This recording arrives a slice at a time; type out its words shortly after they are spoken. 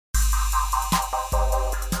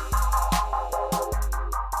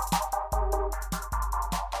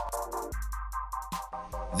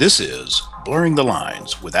This is Blurring the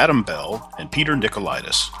Lines with Adam Bell and Peter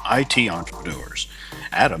Nicolaitis, IT entrepreneurs.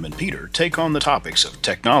 Adam and Peter take on the topics of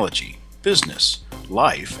technology, business,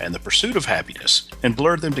 life, and the pursuit of happiness and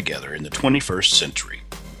blur them together in the 21st century.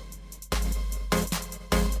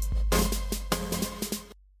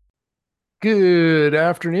 Good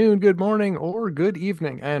afternoon, good morning, or good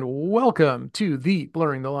evening, and welcome to the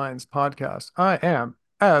Blurring the Lines podcast. I am,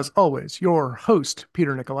 as always, your host,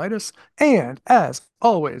 Peter Nicolaitis, and as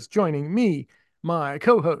always, joining me, my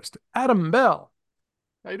co-host, Adam Bell.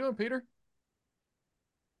 How you doing, Peter?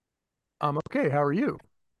 I'm okay. How are you?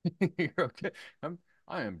 You're okay.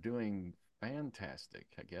 I am doing fantastic,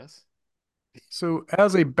 I guess. So,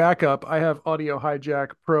 as a backup, I have Audio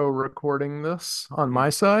Hijack Pro recording this on my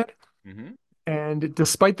side. Mm-hmm. And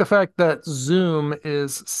despite the fact that Zoom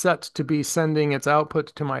is set to be sending its output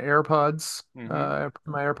to Mm-hmm.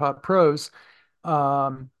 my AirPod Pros,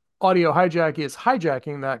 um, Audio Hijack is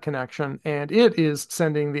hijacking that connection and it is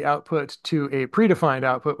sending the output to a predefined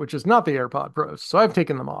output, which is not the AirPod Pros. So I've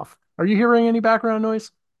taken them off. Are you hearing any background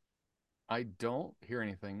noise? I don't hear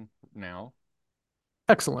anything now.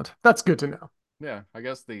 Excellent. That's good to know. Yeah, I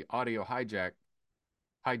guess the audio hijacked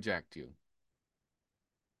you.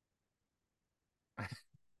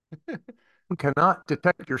 We cannot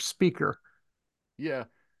detect your speaker. Yeah,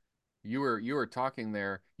 you were talking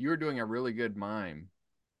there. You were doing a really good mime.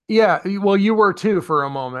 Yeah, well, you were too for a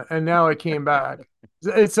moment, and now it came back.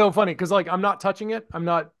 It's so funny because like I'm not touching it, I'm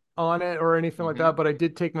not on it or anything like Mm-hmm. that, but I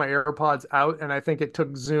did take my AirPods out, and I think it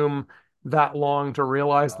took Zoom that long to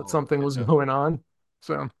realize that Oh, something it was does. going on.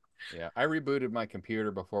 So Yeah, I rebooted my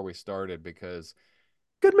computer before we started because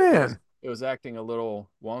good it was man. it was acting a little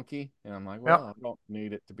wonky, and I'm like, Yep. well, I don't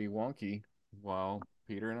need it to be wonky while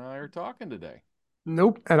Peter and I are talking today.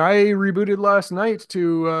 Nope. And I rebooted last night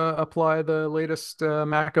to apply the latest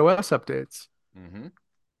Mac OS updates. Mm-hmm.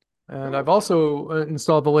 And I've Cool. also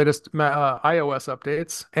installed the latest iOS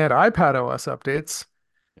updates and iPad OS updates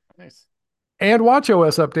Nice. and Watch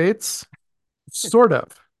OS updates, sort of.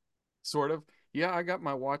 Sort of. Yeah, I got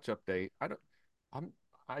my watch update. I'm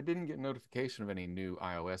I didn't get notification of any new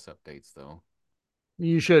iOS updates though.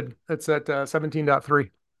 You should. It's at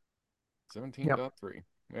 17.3. Yep. 17.3.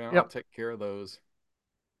 Yeah, I'll Yep. take care of those.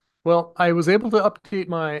 Well, I was able to update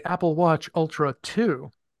my Apple Watch Ultra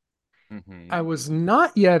 2. I Mm-hmm. was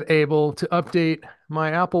not yet able to update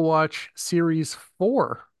my Apple Watch Series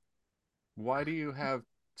 4. Why do you have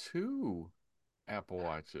two Apple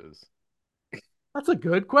Watches? That's a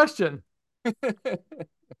good question.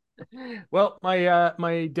 Well,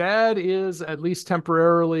 my dad is at least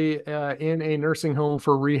temporarily in a nursing home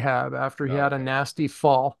for rehab after he Oh, had a okay. nasty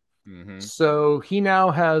fall. Mm-hmm. So he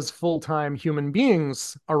now has full-time human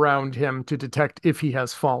beings around him to detect if he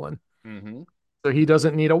has fallen. Mm-hmm. So he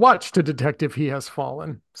doesn't need a watch to detect if he has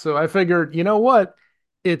fallen. So I figured, you know what?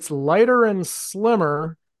 It's lighter and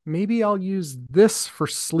slimmer. Maybe I'll use this for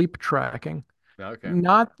sleep tracking. Okay.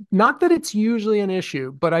 Not that it's usually an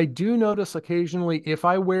issue, but I do notice occasionally if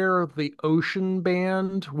I wear the ocean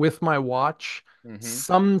band with my watch, Mm-hmm.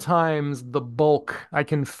 sometimes the bulk, I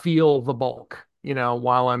can feel the bulk,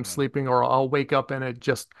 while I'm Yeah. sleeping, or I'll wake up and it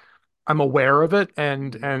just I'm aware of it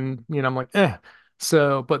Mm-hmm. and I'm like, eh.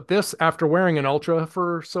 So, but this after wearing an Ultra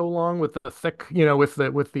for so long with the thick,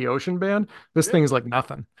 with the ocean band, this Yeah. thing's like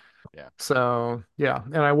nothing. Yeah. So yeah,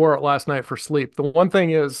 and I wore it last night for sleep. The one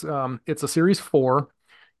thing is, it's a Series 4.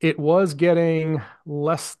 It was getting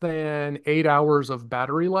less than 8 hours of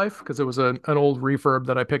battery life because it was an old refurb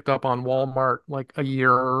that I picked up on Walmart like a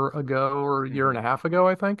year ago or a year Mm-hmm. and a half ago,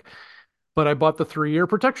 I think. But I bought the 3-year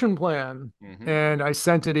protection plan Mm-hmm. and I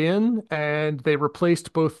sent it in and they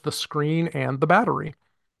replaced both the screen and the battery.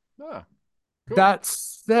 Ah, cool. That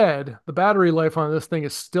said, the battery life on this thing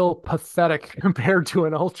is still pathetic compared to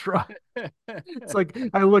an Ultra. It's like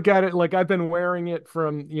I look at it like I've been wearing it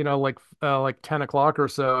from, like 10 o'clock or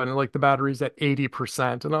so, and like the battery's at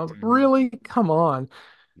 80%. And I was like, Mm-hmm. really? Come on.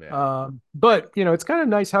 Yeah. But it's kind of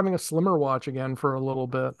nice having a slimmer watch again for a little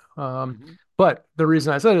bit. Mm-hmm. But the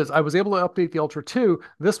reason I said is I was able to update the Ultra 2.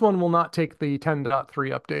 This one will not take the 10.3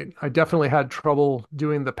 update. I definitely Okay. had trouble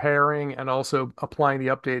doing the pairing and also applying the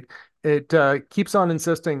update. It keeps on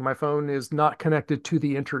insisting my phone is not connected to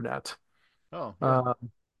the internet, Oh, yeah. uh,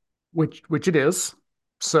 which it is.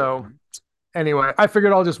 So Mm-hmm. anyway, I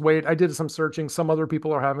figured I'll just wait. I did some searching. Some other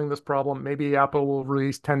people are having this problem. Maybe Apple will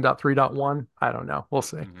release 10.3.1. I don't know. We'll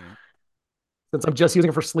see. Mm-hmm. Since I'm just using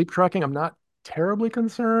it for sleep tracking, I'm not terribly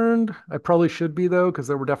concerned. I probably should be though, because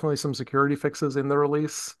there were definitely some security fixes in the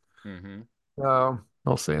release. Mm-hmm. So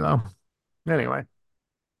we'll see though. Yeah. Anyway,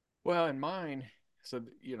 Well, in mine, so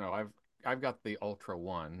I've I've got the Ultra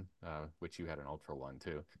One, which you had an Ultra One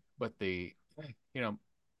too. But you know,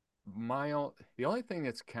 the only thing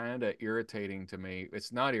that's kind of irritating to me,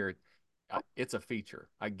 it's not it's a feature.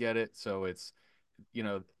 I get it. So it's, you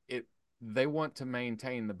know, it they want to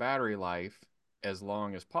maintain the battery life as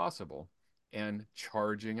long as possible. And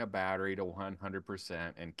charging a battery to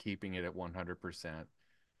 100% and keeping it at 100%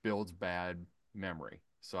 builds bad memory.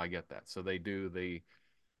 So I get that. So they do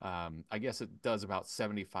I guess it does about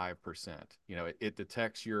 75%. It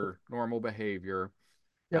detects your normal behavior.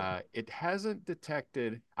 Yep. It hasn't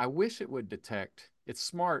detected, I wish it would detect, it's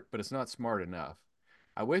smart, but it's not smart enough.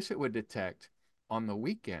 I wish it would detect on the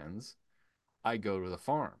weekends, I go to the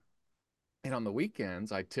farm. And on the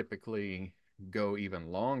weekends, I typically go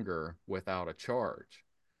even longer without a charge,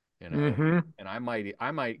 you know, Mm-hmm. and I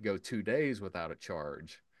might go 2 days without a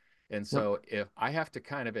charge. And Yep. so if I have to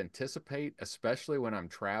kind of anticipate, especially when I'm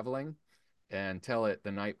traveling, and tell it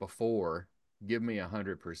the night before, give me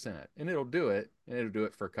 100%, and it'll do it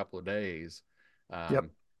for a couple of days. Yep. Um,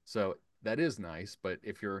 so that is nice, but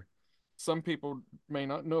some people may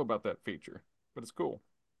not know about that feature, but it's cool.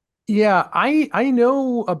 Yeah, I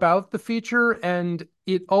know about the feature, and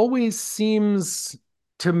it always seems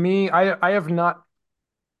to me I have not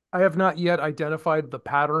yet identified the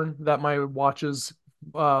pattern that my watches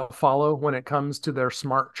follow when it comes to their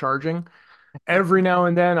smart charging. Every now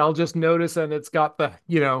and then I'll just notice, and it's got the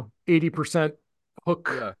 80% hook,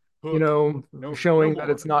 Yeah, hook. No, no showing that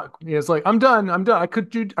more. it's not, it's like, I'm done, I could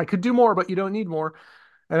do more, but you don't need more.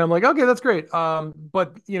 And I'm like, okay, that's great.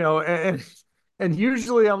 But and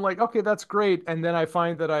usually I'm like, okay, that's great. And then I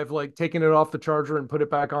find that I've like taken it off the charger and put it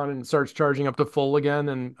back on, and it starts charging up to full again,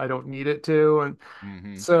 and I don't need it to. And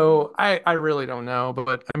Hmm. so I really don't know.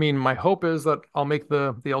 But I mean, my hope is that I'll make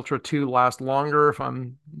the Ultra 2 last longer if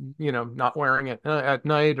I'm, not wearing it at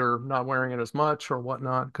night, or not wearing it as much or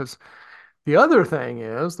whatnot. Because the other thing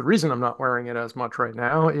is, the reason I'm not wearing it as much right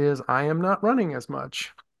now is I am not running as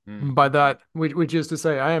much. By Hmm. that, which is to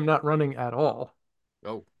say, I am not running at all,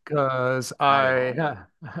 Oh, because not at all.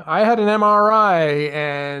 I had an MRI,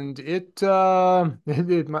 and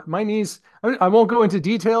my knees. I won't go into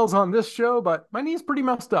details on this show, but my knee's pretty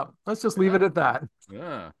messed up. Let's just leave Yeah, it at that.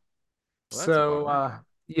 yeah. Well, that's a So bummer.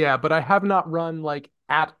 yeah, but I have not run like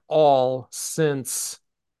at all since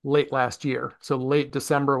late last year. So late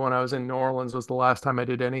December, when I was in New Orleans, was the last time I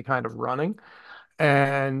did any kind of running.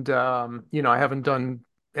 And I haven't done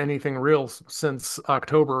anything real since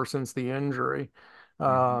October, since the injury. Hmm.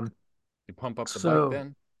 Um, You pump up the bike so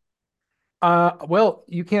then? well,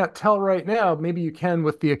 you can't tell right now. Maybe you can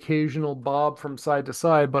with the occasional bob from side to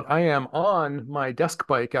side, but I am on my desk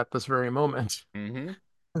bike at this very moment. Hmm.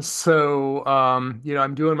 So,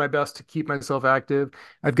 I'm doing my best to keep myself active.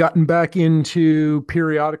 I've gotten back into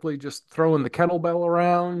periodically just throwing the kettlebell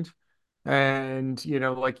around, and,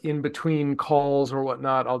 like in between calls or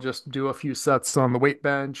whatnot, I'll just do a few sets on the weight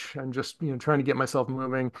bench, and just, trying to get myself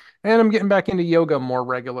moving. And I'm getting back into yoga more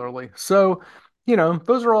regularly. So,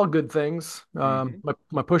 those are all good things. Hmm.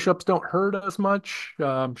 My push-ups don't hurt as much.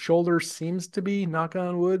 Shoulders seems to be, knock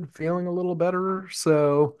on wood, feeling a little better.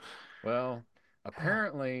 So, Well,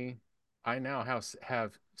 apparently, I now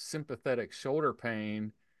have sympathetic shoulder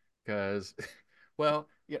pain because, well,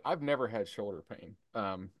 yeah, I've never had shoulder pain.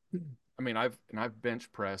 I mean, I've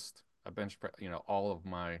bench press, all of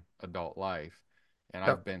my adult life, and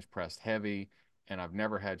yeah. I've bench pressed heavy, and I've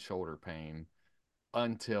never had shoulder pain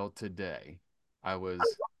until today. I was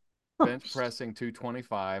bench pressing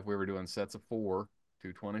 225. We were doing sets of four,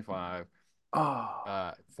 225.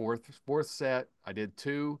 Oh, Fourth set, I did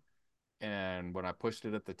two, and when I pushed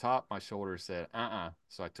it at the top, my shoulder said,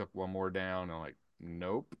 So I took one more down, and I'm like,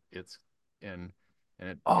 nope, it's and and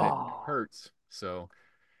it oh. hurts. So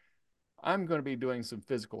I'm going to be doing some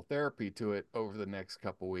physical therapy to it over the next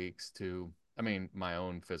couple weeks I mean, my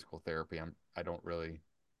own physical therapy.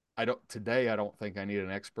 Today I don't think I need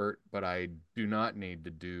an expert, but I do not need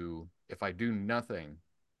to if I do nothing,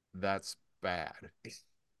 that's bad.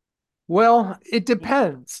 Well, it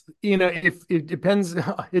depends. If it depends,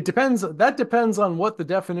 it depends. That depends on what the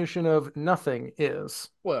definition of nothing is.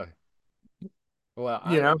 Well,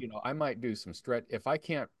 You know, I might do some stretch. If I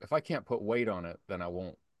can't put weight on it, then I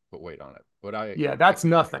won't put weight on it. But yeah, I that's can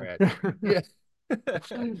nothing. stretch. Yeah.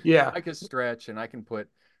 Yeah. I can stretch, and I can put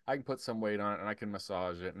some weight on it, and I can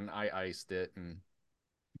massage it, and I iced it, and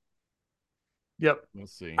Yep. we'll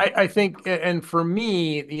see. I think, and for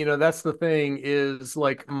me, that's the thing, is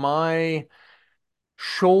like my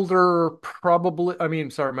shoulder probably, I mean,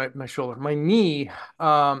 sorry, my shoulder, my knee,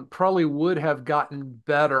 probably would have gotten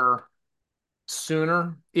better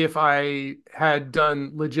sooner if I had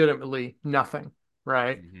done legitimately nothing.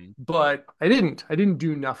 right? Hmm. But I didn't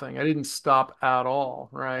do nothing. I didn't stop at all,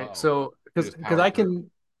 right? Oh, So you because just because powered I through.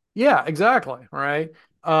 can, yeah, exactly, right?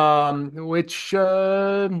 Which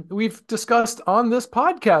we've discussed on this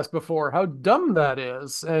podcast before, how dumb that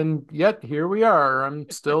is, and yet here we are. I'm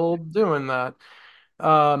still doing that.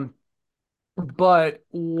 Um, but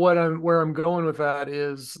where I'm going with that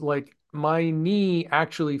is like my knee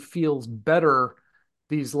actually feels better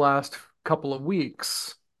these last couple of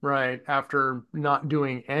weeks, right? After not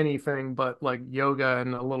doing anything but like yoga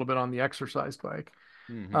and a little bit on the exercise bike.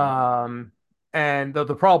 Hmm. Um, and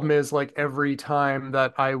the problem is like every time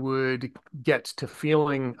that I would get to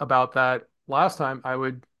feeling about that last time, I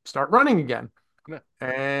would start running again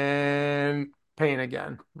and pain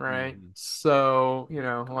again, right? Hmm. So,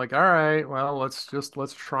 like, all right, well, let's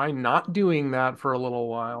try not doing that for a little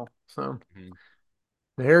while. So Hmm.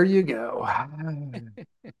 there you go.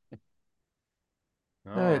 All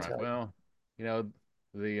I right. tell Well, you know,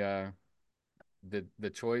 the the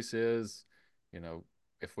choice is, you know,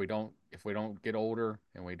 if we don't get older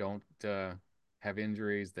and we don't have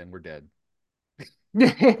injuries, then we're dead. you.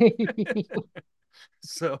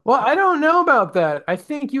 So, Well, I don't know about that. I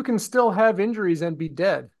think you can still have injuries and be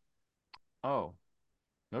dead. oh,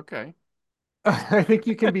 okay. I think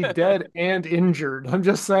you can be dead and injured. I'm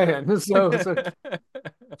just saying. So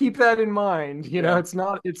keep that in mind. Yeah. It's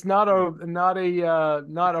not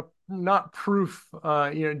proof.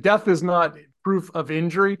 Death is not proof of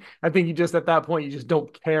injury. I think you just at that point you just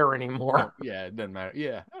don't care No, anymore. yeah, it doesn't matter.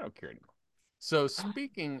 Yeah, I don't care anymore. So,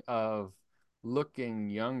 speaking of looking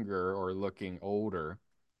younger or looking older,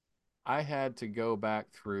 I had to go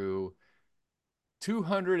back through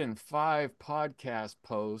 205 podcast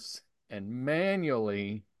posts and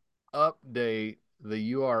manually update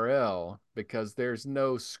the URL because there's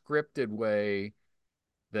no scripted way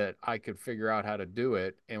that I could figure out how to do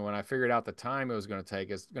it. And when I figured out the time it was going to take,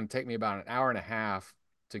 it's going to take me about an hour and a half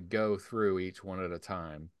to go through each one at a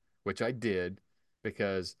time, which I did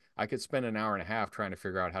because I could spend an hour and a half trying to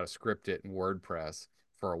figure out how to script it in WordPress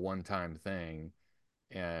for a one time thing.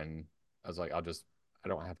 And I was like, I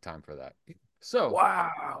don't have time for that. So,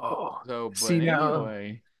 Wow. but See now,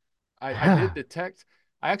 anyway, I did detect,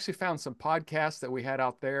 I actually found some podcasts that we had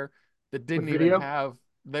out there that with didn't even video. have,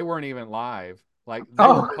 they weren't even live. Like they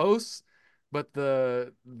were Oh, posts, but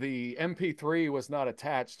the MP3 was not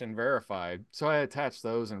attached and verified. So I attached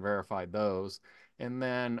those and verified those. And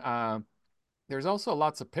then there's also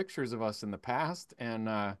lots of pictures of us in the past, and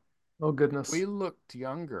oh goodness. we looked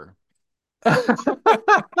younger.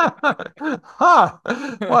 Huh.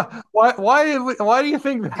 Why do you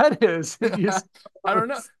think that is? If you I don't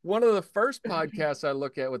know. suppose. One of the first podcasts I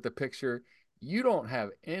look at with the picture, you don't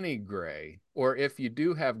have any gray, or if you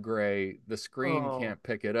do have gray, the screen Oh, can't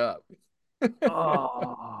pick it up.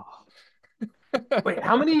 oh. Wait,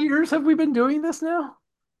 how many years have we been doing this now?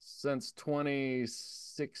 Since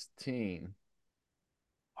 2016.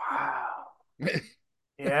 Wow. And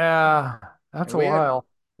Yeah, that's a we had while.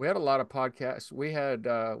 we had a lot of podcasts. We had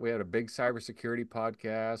a big cybersecurity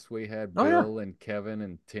podcast. We had Oh yeah. Bill and Kevin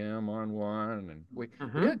and Tim on one, and we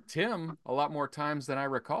Hmm. had Tim a lot more times than I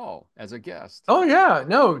recall as a guest. Oh yeah.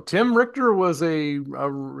 No, Tim Richter was a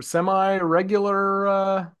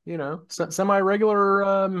semi-regular,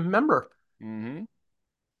 semi-regular member. Hmm.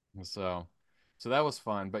 So so that was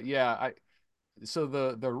fun. But yeah, I so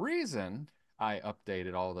the reason I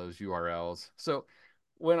updated all those URLs. So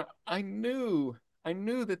when I knew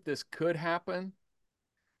that this could happen,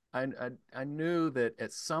 I knew that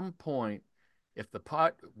at some point, if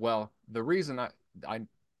the reason I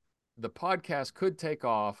the podcast could take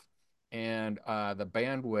off and the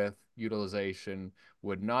bandwidth utilization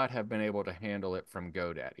would not have been able to handle it from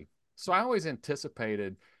GoDaddy. So I always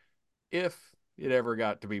anticipated if it ever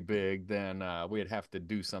got to be big, then we'd have to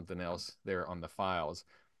do something else there on the files.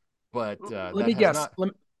 But Let that me has guess. not.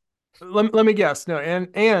 Let me guess. No,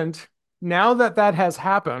 and now that that has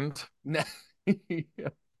happened,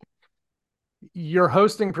 your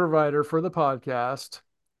hosting provider for the podcast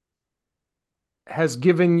has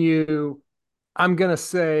given you, I'm going to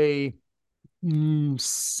say,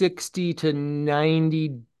 60 to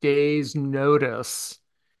 90 days notice,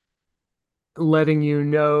 letting you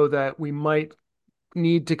know that we might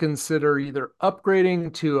need to consider either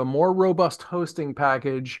upgrading to a more robust hosting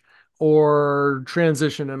package or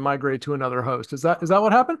transition and migrate to another host. Is that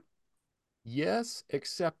what happened? Yes,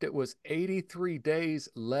 except it was 83 days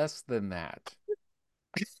less than that.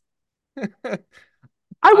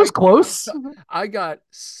 I was I close. I got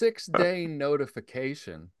 6 day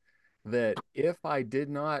notification that if I did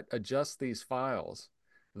not adjust these files,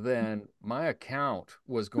 then my account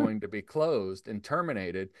was going to be closed and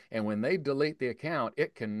terminated. And when they delete the account,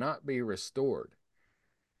 it cannot be restored.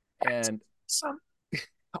 And So,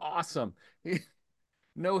 awesome.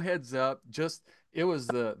 No heads up, just it was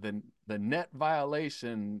the net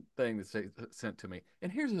violation thing that they sent to me.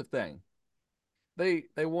 And here's the thing. They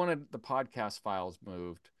wanted the podcast files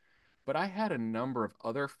moved, but I had a number of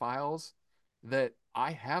other files that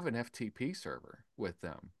I have an FTP server with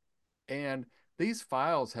them. And these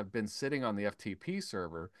files have been sitting on the FTP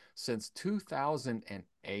server since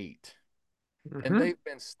 2008. And mhm, they've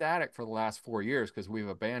been static for the last 4 years because we've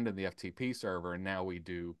abandoned the FTP server and now we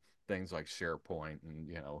do things like SharePoint and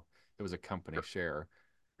it was a company share.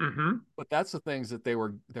 mhm. But that's the things that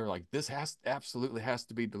they're like, this has absolutely has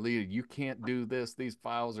to be deleted. You can't do this. These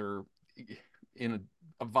files are in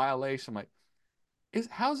a violation. I'm like, is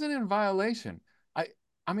how's it in violation? I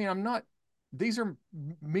I mean, I'm not. These are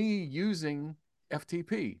me using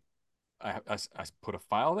FTP. I put a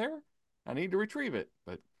file there. I need to retrieve it,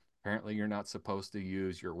 but apparently you're not supposed to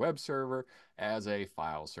use your web server as a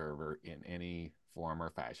file server in any form or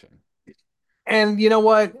fashion. And you know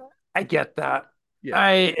what? I get that.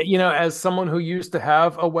 Yeah. As someone who used to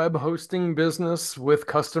have a web hosting business with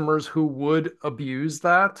customers who would abuse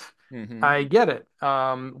that, Mm-hmm. I get it.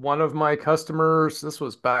 One of my customers, this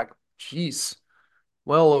was back, geez,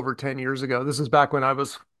 well over 10 years ago. This is back when I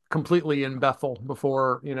was completely in Bethel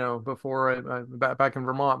before back in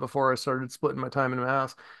Vermont, before I started splitting my time in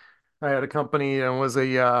Mass. I had a company and was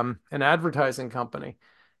an advertising company.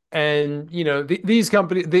 And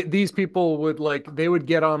these people would they would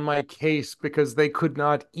get on my case because they could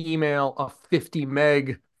not email a 50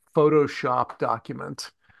 meg Photoshop document.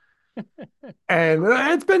 And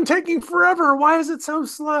it's been taking forever. Why is it so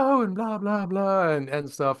slow? And blah blah blah and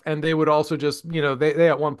stuff. And they would also just, they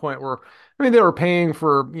at one point were, I mean, they were paying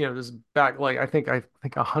for, this back like I think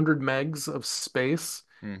 100 megs of space,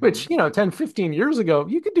 Mm-hmm. which, 10, 15 years ago,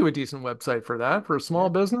 you could do a decent website for that for a small Yeah.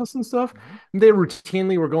 business and stuff. Mm-hmm. They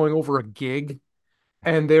routinely were going over a gig,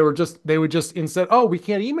 and they would just, instead, oh, we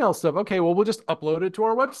can't email stuff. Okay, well, we'll just upload it to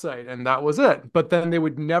our website, and that was it. But then they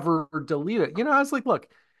would never delete it. I was like, look,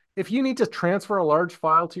 if you need to transfer a large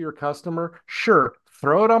file to your customer, sure,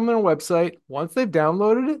 throw it on their website. Once they've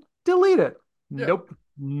downloaded it, delete it. Yeah. Nope,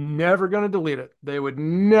 never going to delete it. They would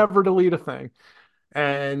Mm-hmm. never delete a thing.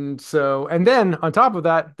 And then on top of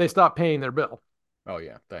that, they stopped paying their bill. Oh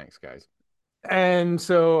yeah. Thanks, guys. And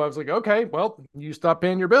so I was like, okay, well, you stop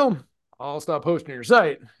paying your bill, I'll stop hosting your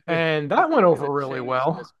site. Yeah. And I'm that went gonna over really change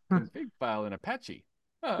well. this config file in Apache.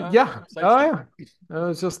 Yeah. Website Oh stop. yeah. I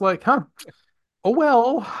was just like, huh. Oh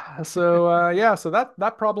well. So yeah, so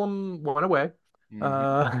that problem went away.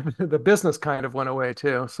 Mm-hmm. The business kind of went away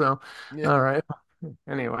too. So Yeah. all right.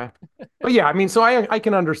 Anyway. But yeah, I mean, so I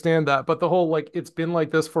can understand that. But the whole it's been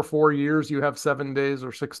like this for 4 years, you have 7 days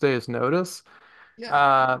or 6 days notice.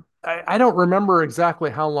 Yeah. I don't remember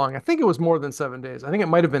exactly how long. I think it was more than 7 days. I think it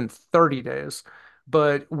might have been 30 days.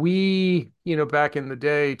 But back in the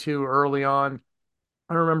day too, early on,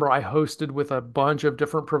 I remember I hosted with a bunch of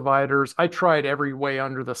different providers. I tried every way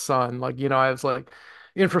under the sun. I was like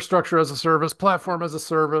infrastructure as a service, platform as a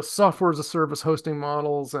service, software as a service hosting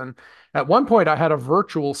models. And at one point, I had a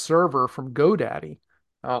virtual server from GoDaddy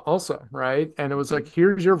also, right? And it was Mm-hmm. like,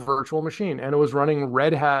 here's your virtual machine. And it was running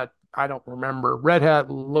Red Hat, I don't remember, Red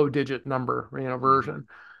Hat low digit number, Mm-hmm. version.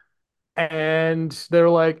 And they're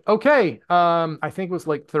like, okay, I think it was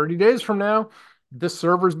like 30 days from now, this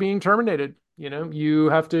server's being terminated. You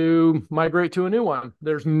have to migrate to a new one.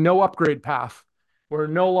 There's no upgrade path. We're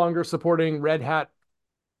no longer supporting Red Hat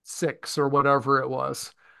 6 or whatever it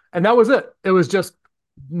was. And that was it. It was just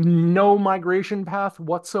no migration path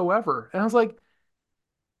whatsoever. And I was like,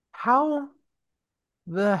 how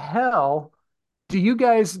the hell do you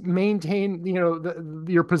guys maintain,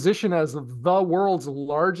 your position as the world's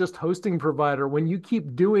largest hosting provider when you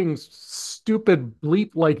keep doing stupid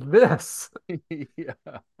bleep like this?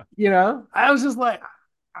 Yeah. I was just like,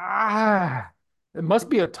 ah, it must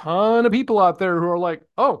be a ton of people out there who are like,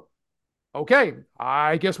 oh, okay,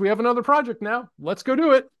 I guess we have another project now. Let's go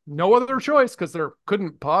do it. No other choice because there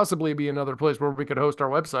couldn't possibly be another place where we could host our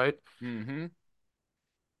website. Mm-hmm. Yeah.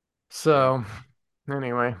 So,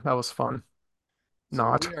 anyway, that was fun. So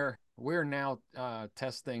Not. we're now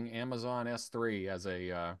testing Amazon S3 as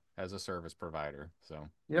a service provider. So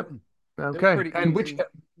Yep. it was Okay. pretty And which easy.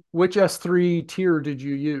 which S3 tier did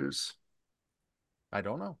you use? I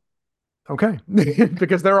don't know. Okay.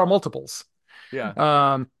 Because there are multiples. Yeah.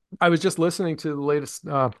 Um, I was just listening to the latest,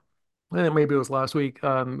 I think maybe it was last week,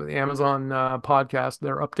 the Amazon podcast,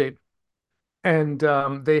 their update. And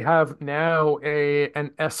they have now a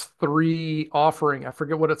an S3 offering. I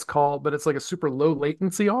forget what it's called, but it's like a super low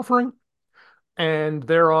latency offering. And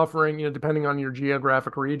they're offering, depending on your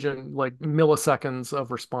geographic region, like milliseconds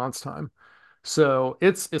of response time. So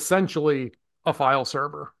it's essentially a file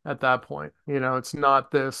server at that point. It's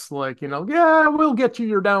not this like, yeah, we'll get you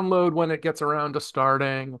your download when it gets around to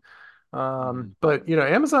starting. Hmm. But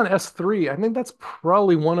Amazon S3, I think that's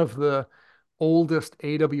probably one of the oldest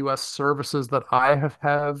AWS services that I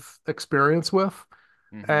have experience with.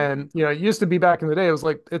 Hmm. And it used to be back in the day, it was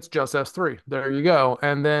like it's just S3. There you go.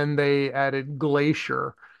 And then they added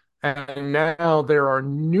Glacier. And now there are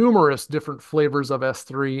numerous different flavors of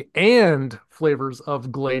S3 and flavors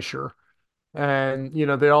of Glacier. And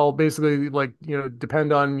they all basically like,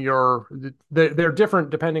 depend on they're different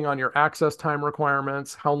depending on your access time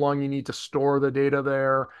requirements, how long you need to store the data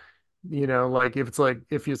there. Like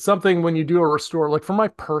if it's something when you do a restore, like for my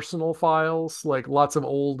personal files, like lots of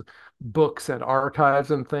old books and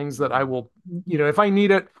archives and things that I Hmm. will, if I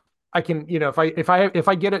need it, I can, if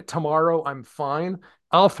I get it tomorrow, I'm fine.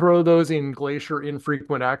 I'll throw those in Glacier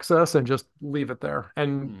infrequent access and just leave it there.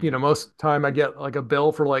 And Hmm. most of the time I get like a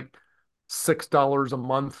bill for like $6 a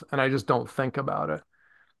month and I just don't think about it.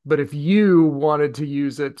 But if you wanted to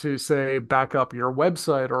use it to, say, back up your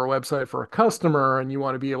website or a website for a customer and you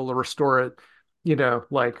want to be able to restore it,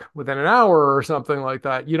 like within an hour or something like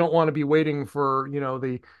that, you don't want to be waiting for,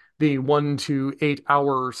 the 1 to 8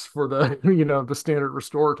 hours for the, the standard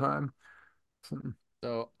restore time. So,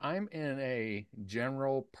 So I'm in a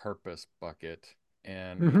general purpose bucket,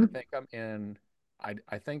 and I mhm. think I'm in.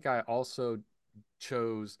 I think I also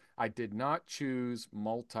chose. I did not choose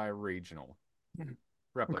multi-regional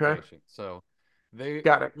Okay. replication. So they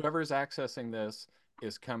Got it. whoever's accessing this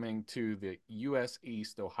is coming to the U.S.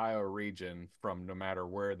 East Ohio region from no matter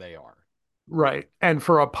where they are. Right. And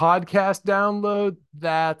for a podcast download,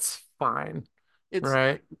 that's fine. It's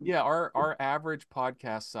Right. yeah, our average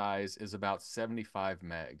podcast size is about 75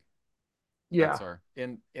 meg. That's Yeah. our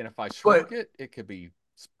and if I But shrunk it, it could be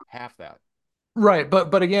half that. right,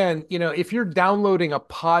 but again, if you're downloading a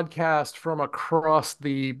podcast from across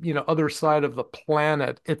the, other side of the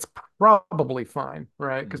planet, it's probably fine,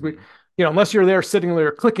 right? Because Hmm. unless you're there sitting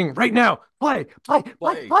there clicking right now, play, play,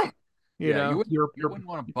 play, Play. play, Yeah, you you're wouldn't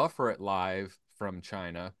want to buffer it live from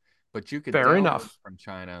China, but you could fair download it enough. from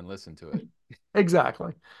China and listen to it.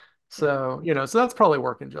 Exactly. So, so that's probably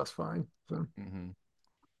working just fine. So, Hmm.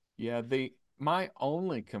 Yeah, the my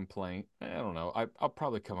only complaint, I don't know, I'll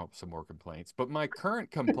probably come up with some more complaints, but my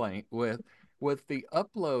current complaint with the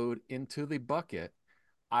upload into the bucket,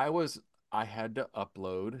 I was I had to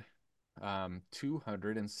upload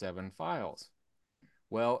 207 files.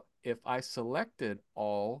 Well, if I selected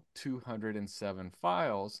all 207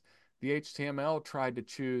 files, the HTML tried to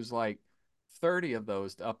choose like 30 of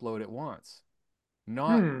those to upload at once,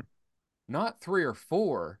 not hmm, not three or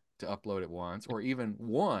four to upload at once, or even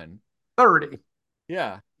one. 30.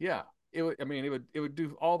 Yeah, yeah. I mean, it would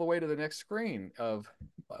do all the way to the next screen of.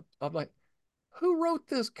 I'm like, who wrote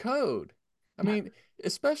this code? I mean,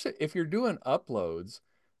 especially if you're doing uploads,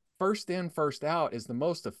 first in, first out is the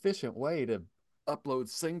most efficient way to upload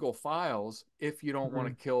single files if you don't want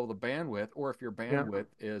to Mhm. kill the bandwidth, or if your Yeah. bandwidth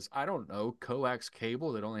is, I don't know, coax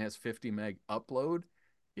cable that only has 50 meg upload.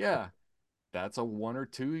 Yeah, that's a 1 or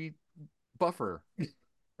 2 buffer.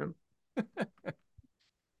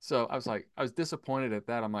 So I was disappointed at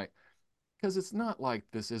that. I'm like, because it's not like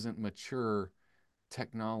this isn't mature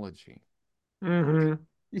technology. Hmm.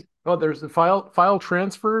 Oh, there's the file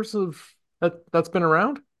transfers of that's been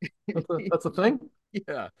around. That's a thing.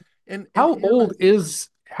 Yeah. And How old Amazon, is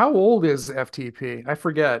how old is FTP? I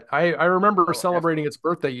forget. I remember oh, F, celebrating its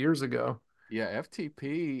birthday years ago. yeah,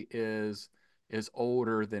 FTP is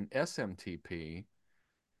older than SMTP.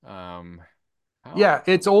 Um, how? Yeah,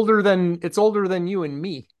 it's older than you and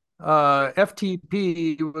me.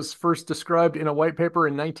 FTP was first described in a white paper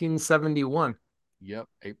in 1971. Yep,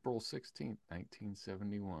 April 16th,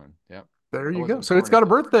 1971. Yep. There I you go. wasn't So it's born got at a that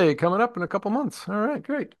birthday coming up in a couple months. All right,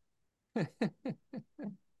 great. time.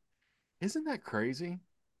 Isn't that crazy?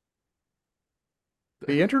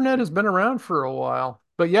 The internet has been around for a while.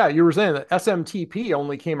 But yeah, you were saying that SMTP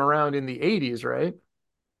only came around in the 80s, right?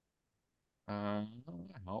 Uh,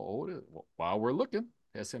 how old is while we're looking,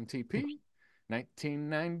 SMTP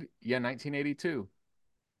 1990, yeah, 1982.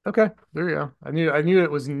 Okay, there you go. I knew it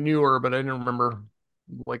was newer, but I didn't remember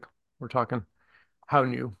like we're talking how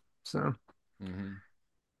new. So Hmm.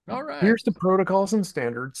 All right. here's the protocols and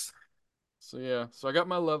standards. So yeah, so I got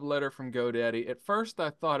my love letter from GoDaddy. At first I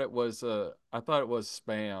thought it was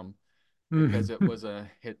spam because Mhm.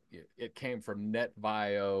 it came from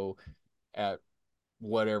NetBio at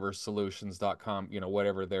whatever solutions.com,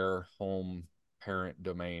 whatever their home parent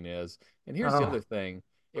domain is. And here's the Oh, other thing.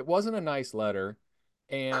 It wasn't a nice letter.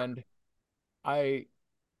 And I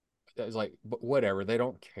was like, but whatever, they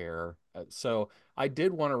don't care. So I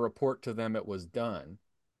did want to report to them it was done.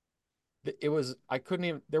 It was, I couldn't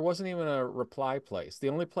even, there wasn't even a reply place. The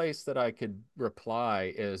only place that I could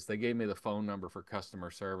reply is they gave me the phone number for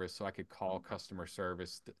customer service so I could call customer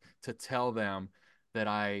service to tell them that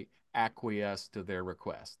I acquiesced to their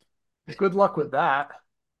request. good luck with that.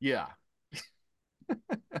 Yeah.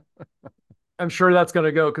 I'm sure that's going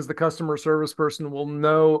to go because the customer service person will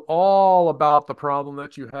know all about the problem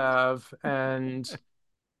that you have and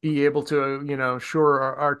be able to,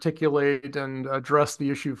 sure, articulate and address the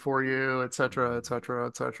issue for you, et cetera, et Mhm. cetera,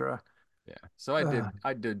 et cetera. Yeah. So I did Uh,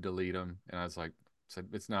 I did delete them, and I was like, said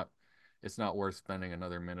it's not worth spending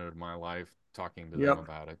another minute of my life talking to them yep.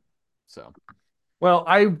 about it. So, Well,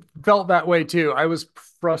 I felt that way too. I was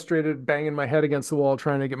frustrated, banging my head against the wall,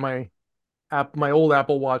 trying to get my old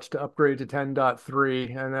Apple Watch to upgrade to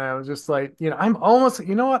 10.3. And I was just like, I'm almost,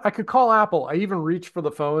 you know what? I could call Apple. I even reached for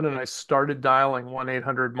the phone and I started dialing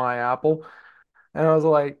 1-800 my Apple. And I was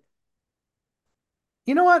like,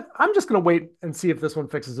 you know what? I'm just going to wait and see if this one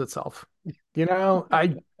fixes itself.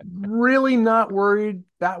 I really not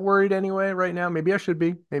that worried anyway right now. Maybe I should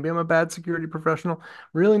be. Maybe I'm a bad security professional.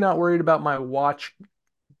 Really not worried about my watch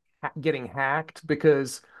getting hacked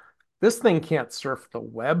because this thing can't surf the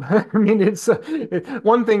web. I mean,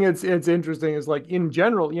 one thing it's interesting is like in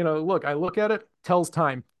general, look, I look at it, tells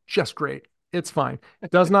time just great. It's fine.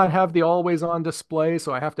 Does not have the always on display,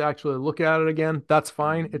 so I have to actually look at it again. That's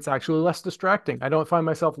fine. mhm, It's actually less distracting. I don't find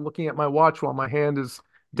myself looking at my watch while my hand is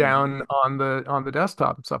mhm, down on the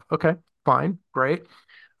desktop and stuff. Okay, fine, great.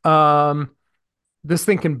 Um, this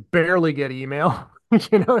thing can barely get email.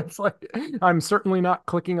 It's like I'm certainly not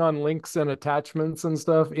clicking on links and attachments and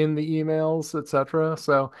stuff in the emails, etc.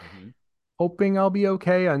 So mhm. hoping I'll be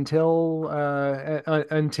okay until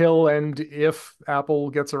and if Apple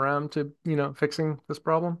gets around to, fixing this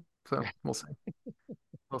problem. So we'll see.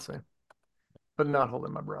 We'll see. But not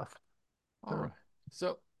holding my breath. All So right.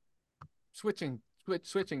 So switching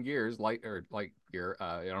gears, light gear.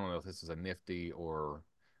 I don't know if this is a nifty or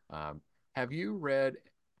um, have you read?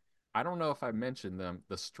 I don't know if I mentioned them.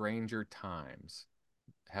 The Stranger Times.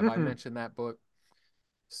 Have I mm-mm. mentioned that book?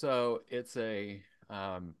 So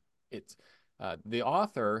um, it's the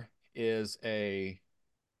author is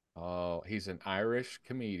he's an Irish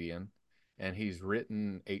comedian, and he's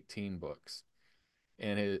written 18 books.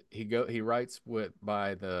 And he writes with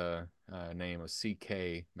by the name of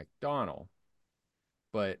C.K. McDonald,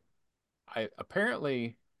 but I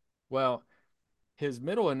apparently, well, his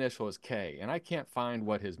middle initial is K, and I can't find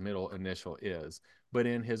what his middle initial is. But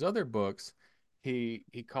in his other books, he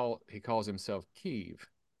calls himself Keeve,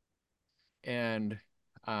 and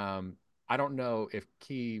um, I don't know if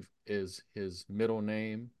Keeve is his middle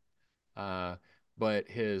name, uh, but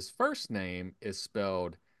his first name is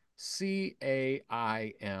spelled Caimh.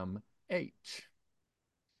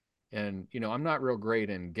 And I'm not real great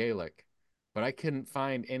in Gaelic, but I couldn't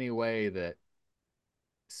find any way that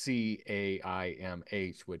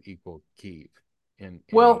Caimh would equal Kiev in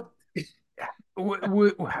any. Well,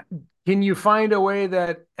 can you find a way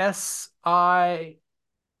that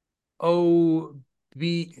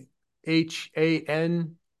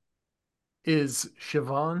Siobhan is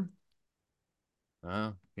Siobhan?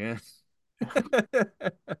 Oh, yeah.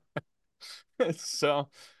 So,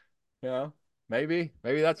 yeah, maybe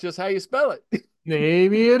that's just how you spell it.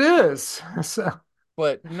 Maybe it is. So,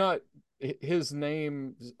 But not his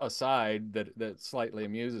name aside, that slightly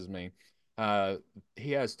amuses me. uh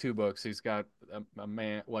he has two books. He's got a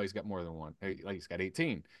man, well, he's got more than one. He's got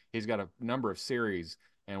 18. He's got a number of series,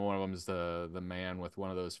 and one of them is the man with one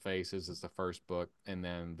of those faces is the first book, and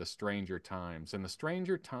then the Stranger Times. And the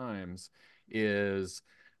Stranger Times is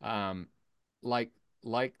um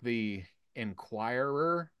like the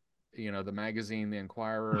Inquirer, the magazine, the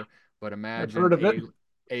Inquirer, but I've imagine heard of it.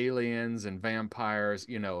 aliens and vampires,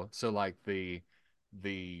 so like the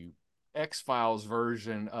X-Files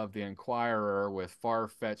version of the Inquirer with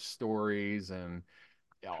far-fetched stories and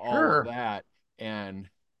all of Sure. that. And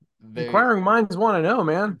they Inquiring minds want to know,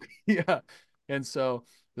 man. yeah. And so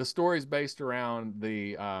the story's based around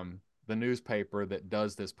the newspaper that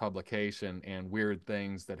does this publication and weird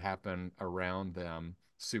things that happen around them,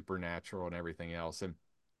 supernatural and everything else. And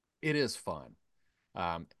it is fun.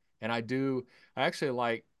 Um, and I actually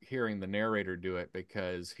like hearing the narrator do it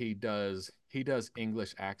because he does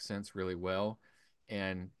English accents really well,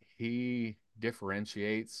 and he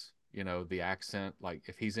differentiates, the accent. Like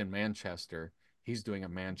if he's in Manchester, he's doing a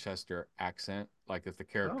Manchester accent, like if the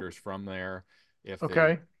Oh, character is from there, if the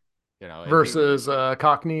okay. and he Versus a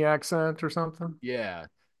Cockney accent or something. yeah,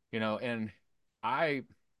 and I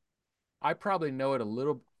I probably know it a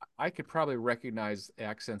little. I could probably recognize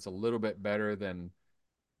accents a little bit better than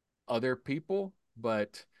other people,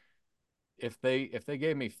 but if they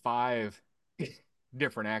gave me five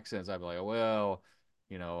different accents, I'd be like, well,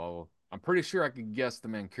 I'm pretty sure I could guess the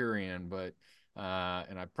Mancunian, but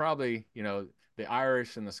and I probably, the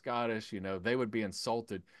Irish and the Scottish, they would be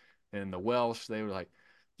insulted, and the Welsh, they were like,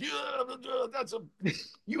 yeah, that's a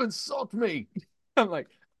you insult me. I'm like,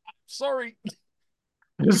 sorry,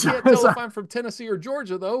 you can't tell if I'm from Tennessee or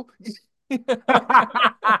Georgia, though.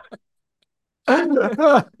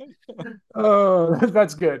 Oh,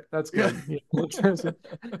 that's good. That's good.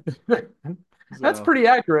 Yeah. That's So pretty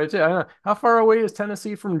accurate. Yeah. How far away is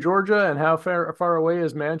Tennessee from Georgia, and how far away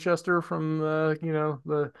is Manchester from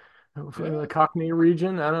the yeah. Cockney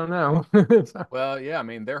region? I don't know. Well, yeah, I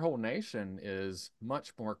mean, their whole nation is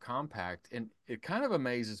much more compact, and it kind of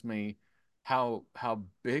amazes me how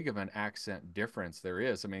big of an accent difference there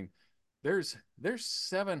is. I mean, there's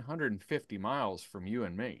 750 miles from you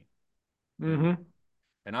and me, and Hmm.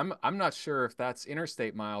 and I'm not sure if that's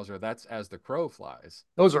interstate miles or that's as the crow flies.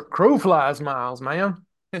 Those are crow flies miles, man.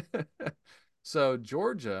 So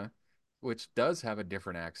Georgia, which does have a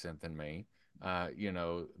different accent than me,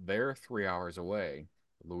 they're 3 hours away.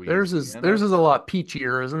 Theirs Louisiana, is a lot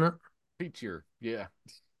peachier, isn't it? Peachier, yeah.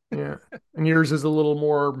 Yeah. And yours is a little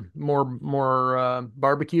more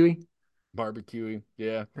barbecuey. Barbecuing.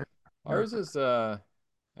 Yeah. Yeah. Ours is I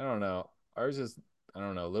don't know. Ours is I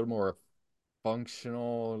don't know, a little more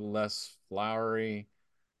functional, less flowery,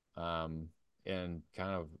 um, and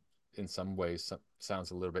kind of in some ways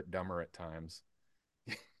sounds a little bit dumber at times.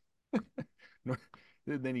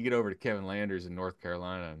 Then you get over to Kevin Landers in North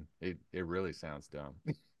Carolina and it really sounds dumb.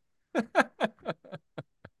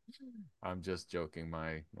 I'm just joking,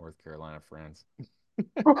 my North Carolina friends.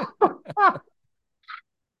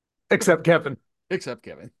 Except Kevin. Except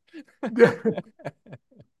Kevin. Yeah.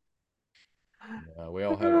 We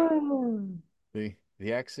all have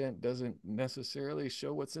the accent doesn't necessarily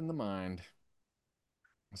show what's in the mind.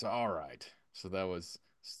 So all right. So that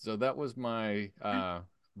was my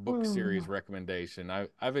book series recommendation.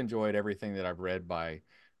 I've enjoyed everything that I've read by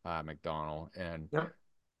McDonald, and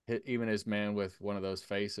even his Man with One of Those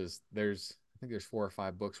Faces. I think there's 4 or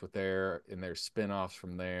 5 books with there, and there's spin-offs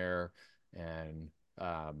from there, and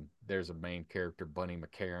there's a main character, Bunny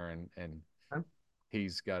McCarran, and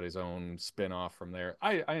he's got his own spin-off from there.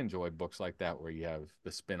 I enjoy books like that where you have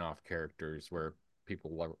the spin-off characters where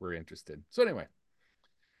people were interested. So anyway,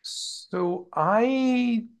 So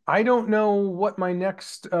I don't know what my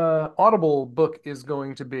next Audible book is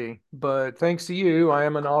going to be, but thanks to you, I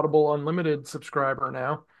am an Audible Unlimited subscriber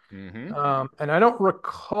now. mm-hmm, And I don't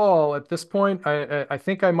recall at this point. I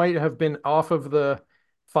think I might have been off of the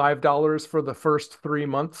 $5 for the first 3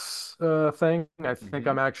 months thing. I think mm-hmm,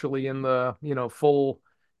 I'm actually in the full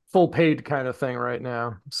paid kind of thing right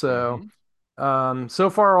now. So mm-hmm. so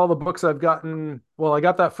far all the books I've gotten. Well, I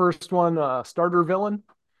got that first one, Starter Villain,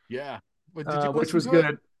 Yeah. But did you which listen was to it?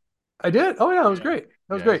 good. I did. Oh yeah, that was Yeah. great.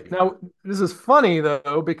 That was Yeah, it's great. good. Now this is funny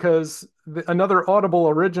though because another Audible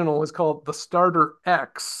original is called The Starter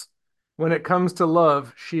X. When it comes to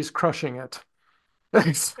love, she's crushing it.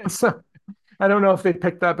 So I don't know if they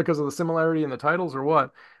picked that because of the similarity in the titles or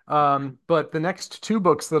what. But the next two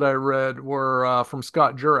books that I read were from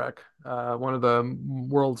Scott Jurek, one of the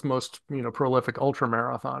world's most prolific ultra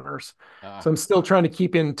marathoners. Uh, So I'm still trying to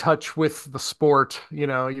keep in touch with the sport,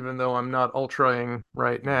 even though I'm not ultraing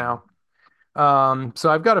right mhm. now. So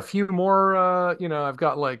I've got a few more, I've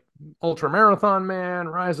got like Ultra Marathon Man,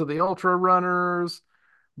 Rise of the Ultra Runners,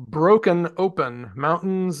 Broken Open,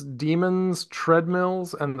 Mountains, Demons,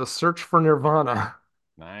 Treadmills, and The Search for Nirvana.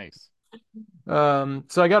 Nice.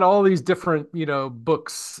 So I got all these different,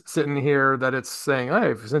 books sitting here that it's saying,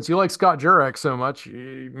 hey, since you like Scott Jurek so much,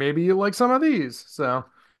 maybe you like some of these. So,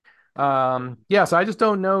 yeah, so I just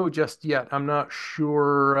don't know just yet. I'm not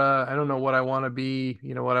sure. I don't know what I want to be,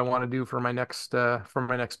 what I want to do for my next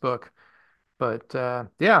book. But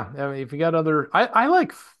yeah, I mean, if you got I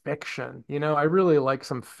like fiction. I really like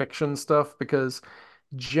some fiction stuff because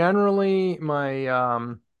generally my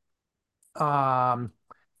um,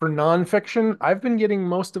 for nonfiction, I've been getting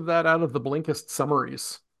most of that out of the Blinkist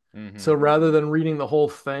summaries. So Mm-hmm. rather than reading the whole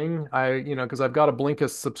thing, because I've got a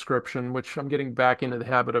Blinkist subscription, which I'm getting back into the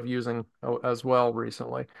habit of using as well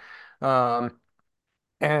recently. Um,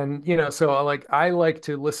 and so I like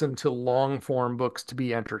to listen to long form books to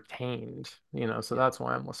be entertained, so Yeah. that's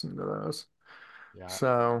why I'm listening to those. Yeah.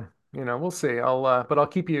 So. we'll see. But I'll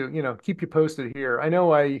keep you, keep you posted here. I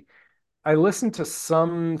know I listened to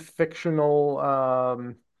some fictional,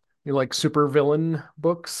 like supervillain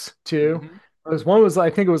books too. Hmm. There's one was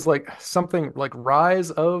I think it was like something like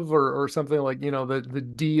Rise of or something like the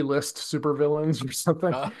D-list supervillains or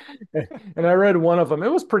something. Uh, And I read one of them.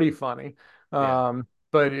 It was pretty funny. yeah.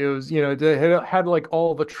 But it was it had like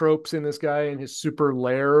all the tropes in this guy in his super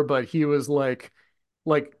lair, but he was like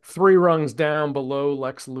three rungs down below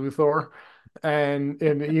Lex Luthor. And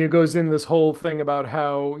he goes in this whole thing about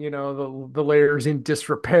how the layer's in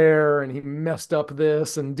disrepair and he messed up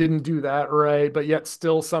this and didn't do that right, but yet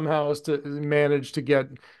still somehow has to manage to get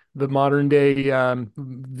the modern day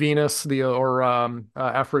Venus the or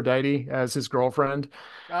Aphrodite as his girlfriend.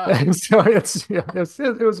 Ah, And so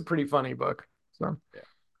it was a pretty funny book. So yeah.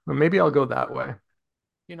 well, maybe I'll Well, go that way.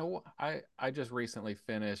 I just recently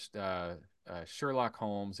finished Sherlock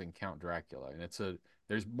Holmes and Count Dracula, and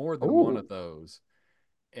there's more than one Oh, of those,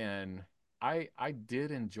 and I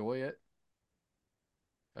did enjoy it.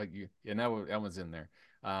 And that one's in there,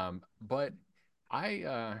 but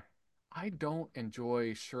I don't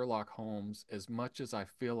enjoy Sherlock Holmes as much as I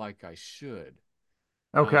feel like I should.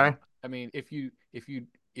 okay. I mean, if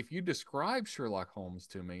you describe Sherlock Holmes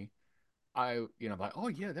to me, like, oh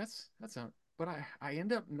yeah, that's a, but I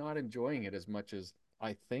end up not enjoying it as much as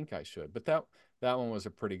I think I should. But that one was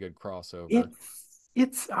a pretty good crossover.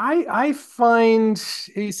 I find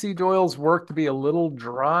AC Doyle's work to be a little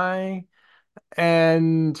dry,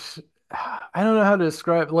 and I don't know how to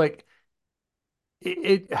describe like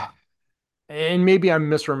it and maybe I'm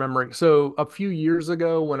misremembering. So a few years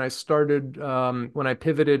ago, when I started, when I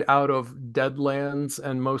pivoted out of Deadlands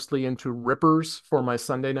and mostly into Rippers for my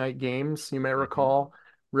Sunday night games, you may Hmm. recall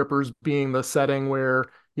Rippers being the setting where,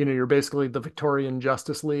 you're basically the Victorian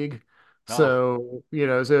Justice League. Oh, So,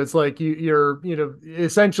 so it's like you're,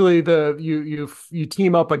 essentially you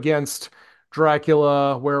team up against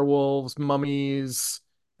Dracula, werewolves, mummies,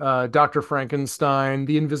 Dr. Frankenstein,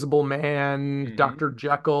 the Invisible Man, hmm. Dr.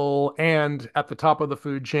 Jekyll, and at the top of the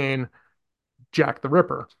food chain, Jack the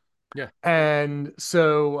Ripper. Yeah. And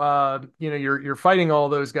so you're fighting all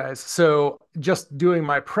those guys. So just doing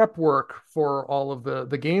my prep work for all of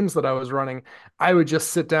the games that I was running, I would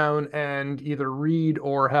just sit down and either read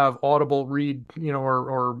or have Audible read,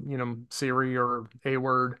 or Siri or A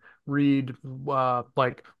Word read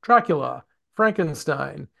like Dracula,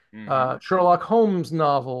 Frankenstein, Hmm. Sherlock Holmes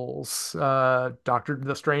novels, Doctor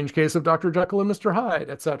The Strange Case of Dr. Jekyll and Mr. Hyde,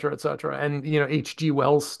 et cetera, et cetera, and H.G.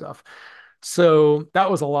 Wells stuff. So that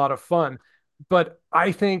was a lot of fun. But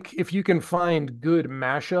I think if you can find good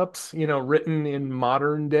mashups, written in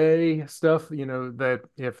modern day stuff, that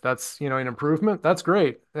if that's, an improvement, that's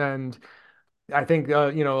great. And I think, a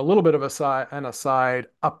little bit of an aside,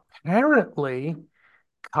 apparently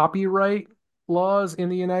copyright laws in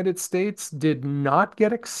the United States did not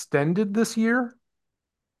get extended this year.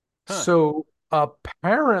 Huh. So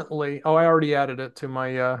apparently, oh, I already added it to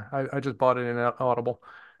my, I just bought it in Audible.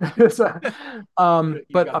 So,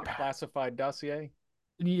 You but got the classified dossier?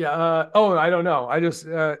 yeah. Oh, I don't know. I just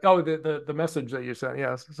the message that you sent.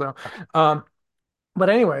 Yes. So, Okay. um, but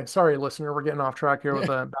anyway, sorry, listener, we're getting off track here with Yeah.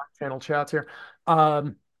 the back channel chats here.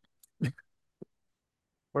 Um,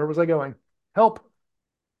 where was I going? Help.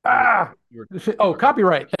 Ah. You Oh, were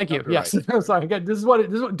copyright. Thank you. Yes. copyright. Sorry. Again,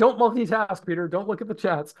 don't multitask, Peter. Don't look at the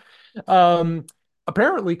chats.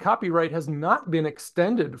 Apparently copyright has not been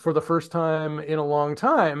extended for the first time in a long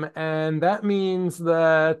time, and that means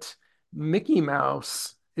that Mickey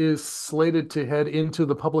Mouse is slated to head into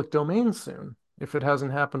the public domain soon, if it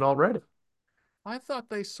hasn't happened already. I thought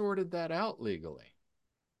they sorted that out legally.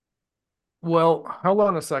 Well, hold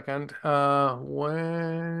on a second.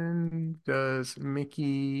 When does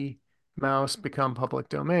Mickey Mouse become public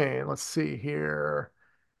domain? Let's see here.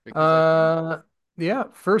 Because I think, Uh, yeah,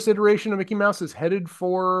 first iteration of Mickey Mouse is headed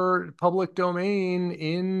for public domain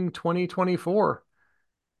in 2024.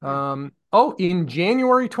 hmm, In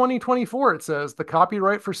January 2024, it says the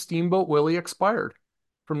copyright for Steamboat Willie expired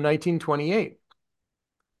from 1928.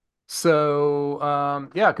 So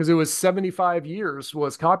yeah, because it was 75 years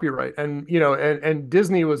was copyright, and and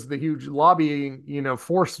Disney was the huge lobbying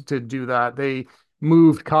force to do that. They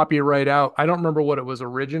moved copyright out. I don't remember what it was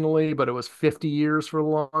originally, but it was 50 years for a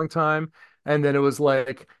long time, and then it was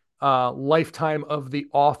like lifetime of the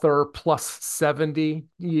author plus 70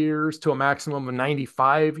 years to a maximum of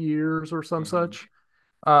 95 years or some hmm, such.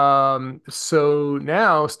 So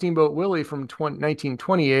now Steamboat Willie from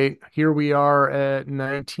 1928, here we are at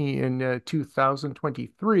 19 in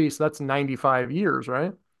 2023, so that's 95 years,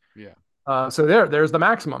 right? yeah. So there's the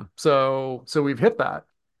maximum. So we've hit that.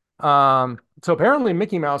 So apparently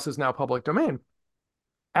Mickey Mouse is now public domain,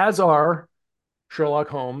 as are Sherlock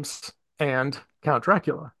Holmes and Count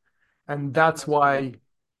Dracula. And That that's must be.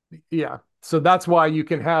 why, yeah. So that's why you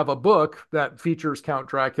can have a book that features Count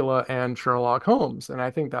Dracula and Sherlock Holmes. And I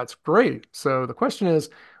think that's great. So the question is,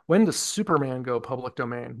 when does Superman go public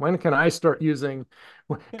domain? When can I start using?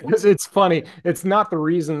 Because it's funny. It's not the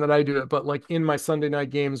reason that I do it, but like in my Sunday night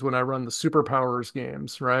games when I run the superpowers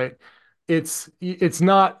games, right? It's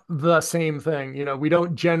not the same thing. We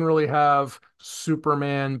don't generally have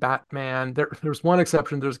Superman, Batman. There's one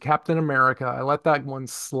exception. There's Captain America. I let that one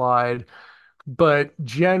slide. But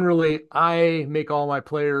generally, I make all my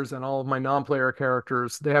players and all of my non-player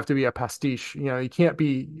characters, they have to be a pastiche. You can't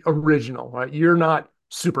be original, right? You're not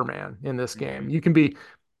Superman in this game. Hmm. You can be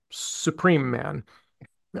Supreme Man,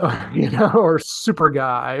 or Super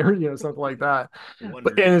Guy, or something like that. But Wonder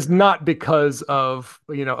and it's Years. not because of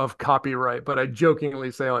copyright, but I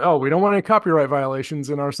jokingly say like, oh, we don't want any copyright violations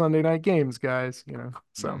in our Sunday night games, guys.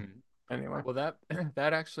 So Hmm. anyway. Well, that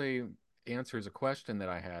that actually answers a question that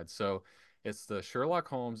I had. So it's the Sherlock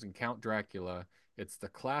Holmes and Count Dracula. It's the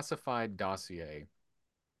classified dossier.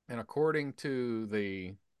 And according to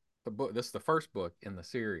the book, this is the first book in the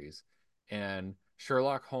series, and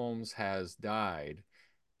Sherlock Holmes has died,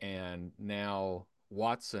 and now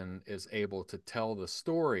Watson is able to tell the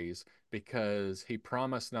stories because he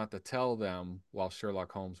promised not to tell them while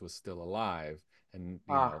Sherlock Holmes was still alive. And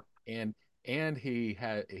Ah, and he's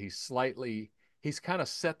kind of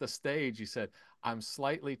set the stage. He said, I'm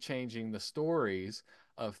slightly changing the stories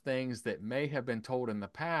of things that may have been told in the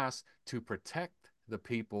past to protect the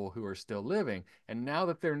people who are still living. And now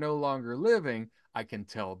that they're no longer living, I can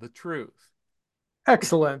tell the truth.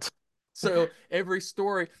 excellent. So every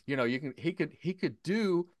story, he could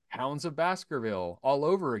do Hounds of Baskerville all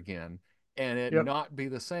over again and it Yep. not be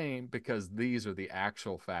the same because these are the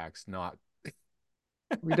actual facts, not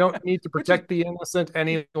We don't need to which is protect the innocent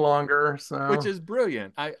any longer. which So, is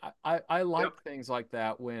brilliant. I yep. like things like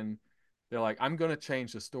that when they're like, I'm going to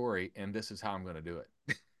change the story and this is how I'm going to do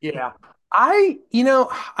it. Yeah.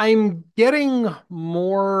 I'm getting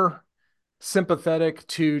more sympathetic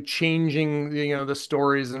to changing, the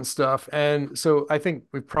stories and stuff. And so I think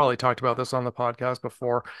we've probably talked about this on the podcast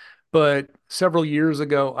before, but several years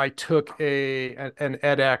ago, I took an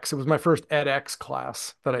edX. It was my first edX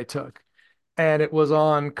class that I took, and it was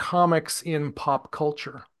on comics in pop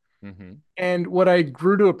culture. Mm-hmm. And what I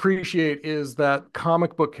grew to appreciate is that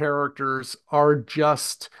comic book characters are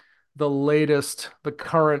just the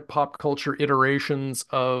current pop culture iterations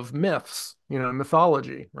of myths,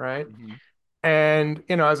 mythology, right? Mm-hmm. And,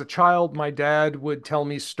 as a child, my dad would tell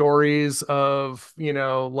me stories of,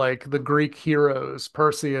 like the Greek heroes,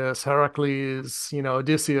 Perseus, Heracles,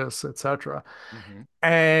 Odysseus, etc. Mm-hmm.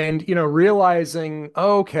 And, realizing,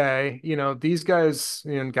 okay, these guys,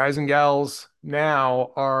 guys and gals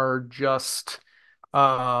now are just,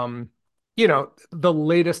 the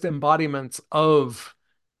latest embodiments of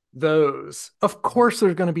those. Of Mm-hmm. course,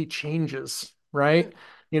 there's going to be changes, right?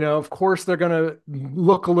 Of course, they're going to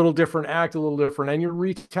look a little different, act a little different, and you're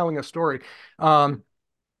retelling a story. Um,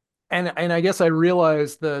 and I guess I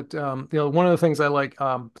realized that one of the things I like.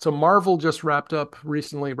 So Marvel just wrapped up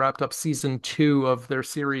season 2 of their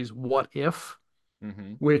series What If,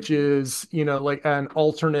 Mm-hmm. which is, like an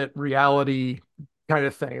alternate reality kind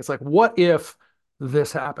of thing. It's like, what if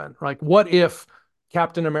this happened? Like, what if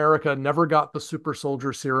Captain America never got the super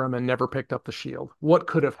soldier serum and never picked up the shield? What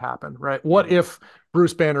could have happened, right? What Mm-hmm. if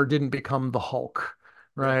Bruce Banner didn't become the Hulk,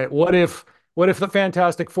 Yeah. right? What if the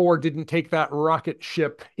Fantastic Four didn't take that rocket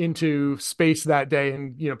ship into space that day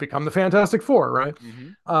and become the Fantastic Four, right?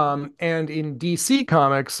 Mm-hmm. And in DC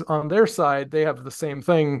Comics, on their side, they have the same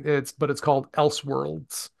thing. But it's called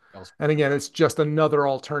Elseworlds. And again, it's just another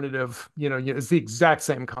alternative. It's the exact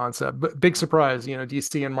same concept. But big surprise,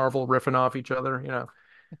 DC and Marvel riffing off each other.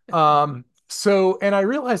 So, and I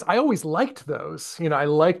realized I always liked those. I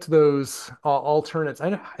liked those alternates.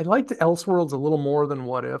 I liked Elseworlds a little more than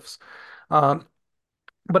What Ifs. Um,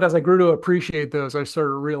 but as I grew to appreciate those, I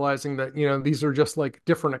started realizing that, these are just like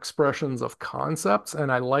different expressions of concepts,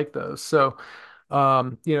 and I like those. So,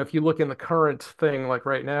 if you look in the current thing, like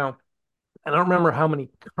right now, I don't remember how many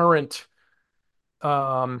current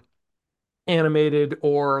um, animated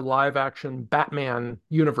or live action Batman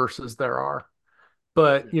universes there are.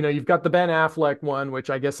 But, you've got the Ben Affleck one, which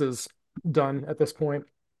I guess is done at this point.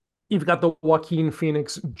 You've got the Joaquin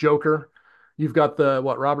Phoenix Joker. You've got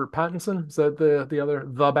Robert Pattinson? Is that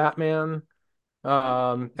the Batman?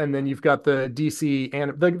 And then you've got the DC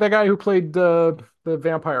and the guy who played the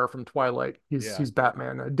vampire from Twilight. He's Yeah. he's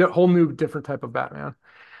Batman, whole new different type of Batman.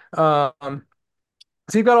 Um,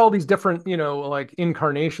 So you've got all these different, like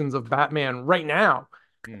incarnations of Batman right now.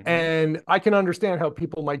 Hmm. And I can understand how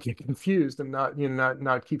people might get confused and not,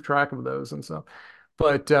 not keep track of those and so.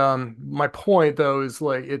 But my point though is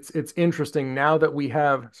like it's interesting now that we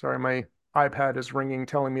have, sorry, my iPad is ringing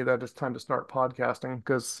telling me that it's time to start podcasting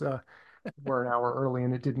because we're an hour early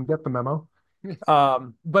and it didn't get the memo.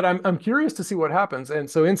 But I'm curious to see what happens. And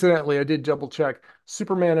so incidentally, I did double check.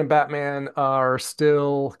 Superman and Batman are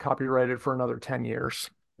still copyrighted for another 10 years.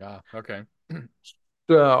 Yeah. Okay.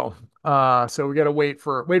 So we got to wait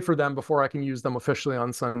for them before I can use them officially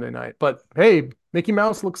on Sunday night. But hey, Mickey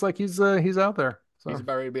Mouse looks like he's out there. He's So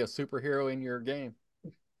about ready to be a superhero in your game.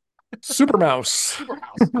 Super Mouse.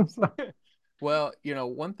 Superhouse. Well,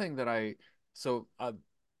 one thing that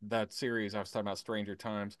that series I was talking about, Stranger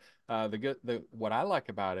Times. The what I like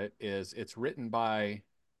about it is it's written by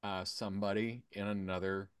somebody in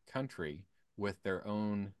another country with their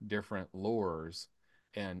own different lores,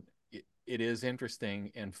 and it is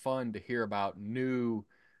interesting and fun to hear about new,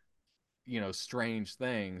 strange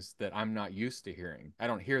things that I'm not used to hearing. I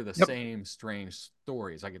don't hear the Yep. same strange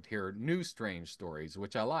stories. I get to hear new strange stories,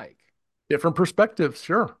 which I like. Different perspectives,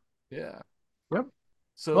 sure. Yeah. Yep.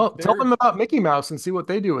 So Well, tell there, them about Mickey Mouse and see what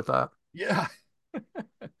they do with that. yeah.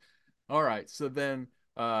 All right. So then,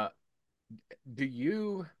 uh, do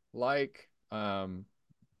you like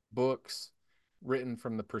books written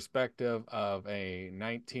from the perspective of a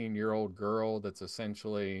 19-year-old girl that's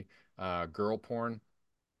essentially girl porn?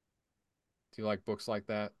 Do you like books like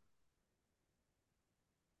that?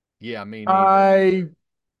 Yeah, me neither. I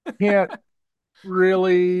can't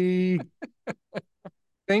really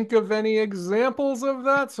think of any examples of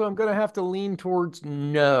that, so I'm going to have to lean towards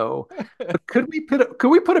no. But could we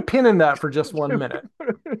put a pin in that for just 1 minute?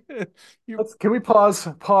 You Can we pause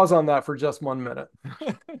on that for just 1 minute?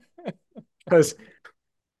 Because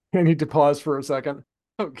I need to pause for a second.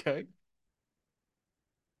 okay?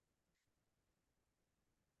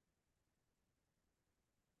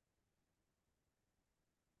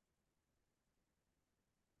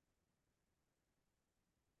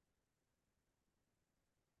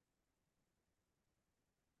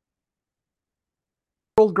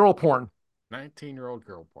 Old girl porn. 19-year-old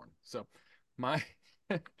girl porn. So my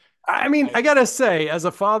I mean, I I gotta say, as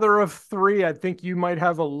a father of three, I think you might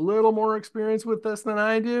have a little more experience with this than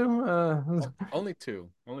I do. only two.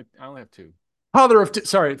 I only have two. Father of two,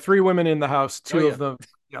 sorry, three women in the house, Oh two yeah. of them.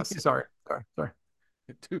 Yes, sorry.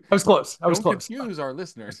 Two. I was close. I was Don't close. confuse our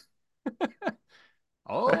listeners.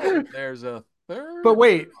 Oh, there's a But third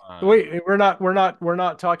wait, one. we're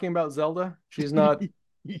not talking about Zelda. She's not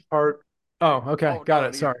part. Oh, okay, Oh got no,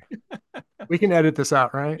 it. Sorry. We can edit this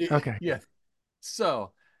out, right? Okay. yeah.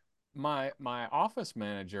 So my office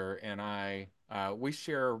manager and I we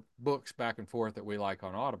share books back and forth that we like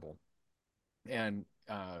on Audible, and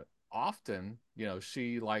often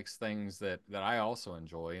she likes things that I also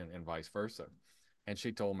enjoy, and vice versa. And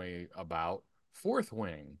she told me about Fourth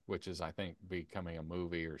Wing, which is I think becoming a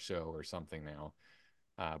movie or show or something now,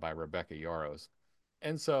 by Rebecca Yarros.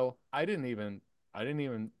 And so I didn't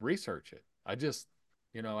even research it. I just,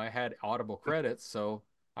 I had Audible credits, so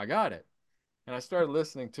I got it. And I started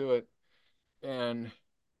listening to it, and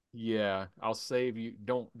yeah, I'll save you.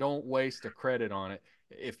 Don't waste a credit on it.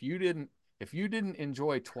 If you didn't if you didn't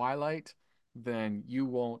enjoy Twilight, then you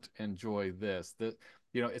won't enjoy this.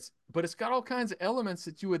 It's got all kinds of elements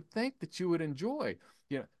that you would think that you would enjoy.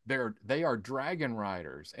 They are dragon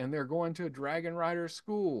riders, and they're going to a dragon rider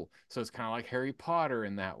school. So it's kind of like Harry Potter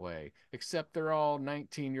in that way, except they're all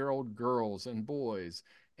 19-year-old girls and boys,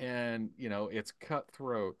 and it's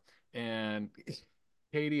cutthroat, and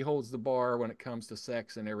Katie holds the bar when it comes to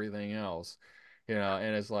sex and everything else,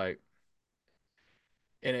 and it's like,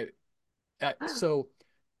 and it, so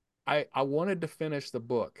I wanted to finish the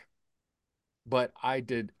book, but I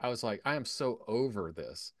was like, I am so over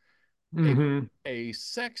this. A, Hmm. a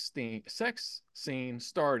sex scene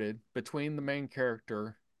started between the main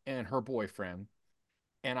character and her boyfriend,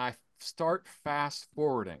 and I start fast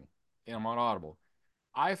forwarding, and I'm on Audible.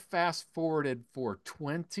 I fast forwarded for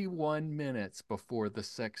 21 minutes before the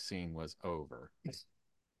sex scene was over.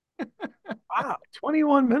 Wow,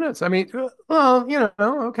 21 minutes. I mean, well,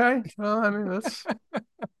 okay. Well, I mean, that's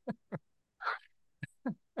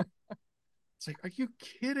It's like, are you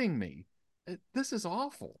kidding me? This is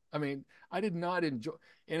awful. I mean, I did not enjoy,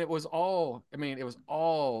 and it was all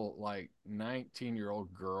like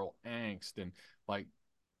 19-year-old girl angst, and like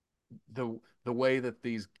the way that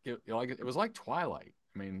it was like Twilight.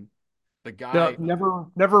 I mean, the no, guy,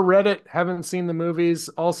 never read it, haven't seen the movies,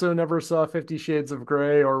 also never saw 50 Shades of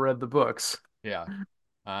Grey or read the books. yeah.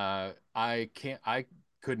 I can't.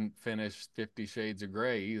 couldn't finish 50 Shades of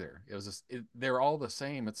Grey either. It was just, they're all the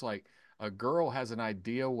same. It's like a girl has an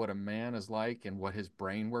idea what a man is like and what his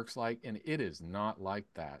brain works like, and it is not like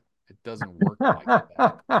that. It doesn't work like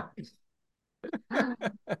that.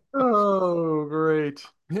 Oh, great.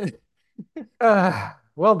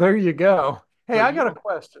 Well, there you go. Hey, So I you got a don't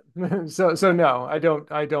question. So no, I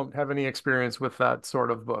don't have any experience with that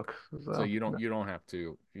sort of book. so So you don't no, you don't have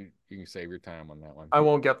to you can save your time on that one. I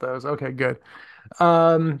won't get those. Okay, good.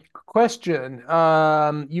 Question.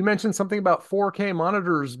 You mentioned something about 4K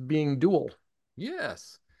monitors being dual.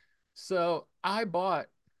 Yes. So I bought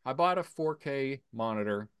a 4K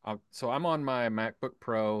monitor. So I'm on my MacBook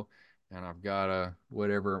Pro, and I've got a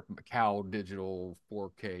whatever Cal Digital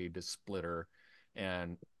 4K splitter,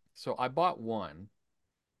 and so I bought one,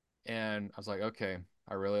 and I was like, okay,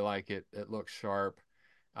 I really like it. It looks sharp,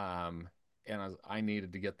 and I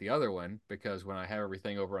needed to get the other one because when I have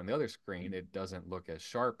everything over on the other screen, it doesn't look as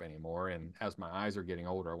sharp anymore. And as my eyes are getting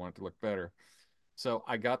older, I want it to look better. So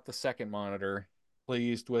I got the second monitor,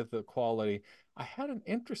 pleased with the quality. I had an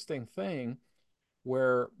interesting thing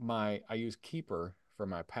where my I use Keeper for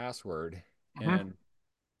my password, Mhm. and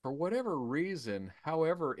for whatever reason,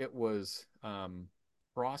 however it was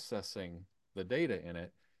processing the data in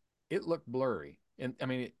it, it looked blurry. And I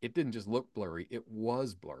mean, it didn't just look blurry; it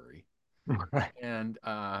was blurry. Right. And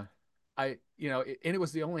and it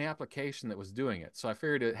was the only application that was doing it. So I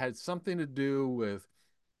figured it had something to do with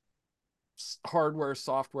hardware,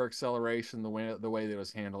 software acceleration, the way that it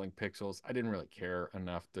was handling pixels. I didn't really care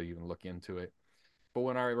enough to even look into it. But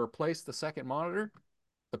when I replaced the second monitor,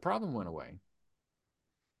 the problem went away.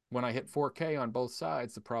 When I hit 4K on both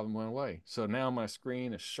sides, the problem went away. So now my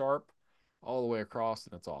screen is sharp all the way across,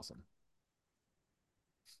 and it's awesome.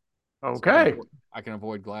 So Okay. I can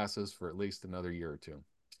avoid glasses for at least another year or two.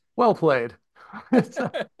 Well played.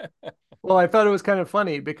 Well, I thought it was kind of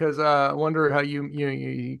funny because I wonder how you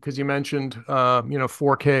because you mentioned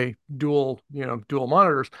 4K dual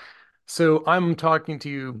monitors. So I'm talking to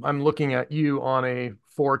you, I'm looking at you on a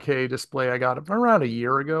 4K display I got around a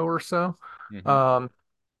year ago or so. Hmm. Um,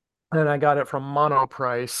 and I got it from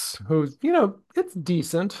Monoprice, who's, it's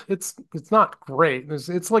decent. It's not great.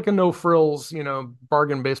 It's like a no frills,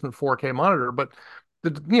 bargain basement 4K monitor, but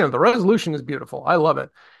the resolution is beautiful. I love it.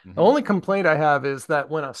 The Hmm. only complaint I have is that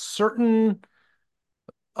when a certain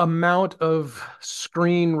amount of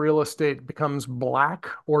screen real estate becomes black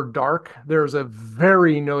or dark, there's a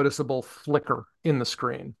very noticeable flicker in the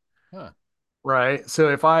screen. Huh. Right. So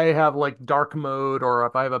if I have like dark mode or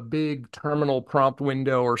if I have a big terminal prompt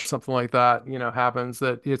window or something like that, happens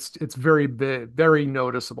that it's very big, very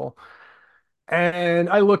noticeable. And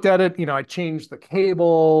I looked at it, I changed the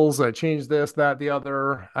cables, I changed this, that, the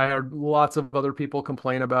other. I heard lots of other people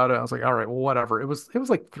complain about it. I was like, all right, well, whatever. It was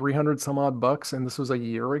like 300 some odd bucks, and this was a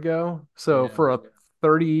year ago. So Yeah. for a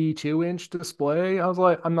 32-inch display, I was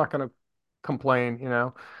like, I'm not gonna complain.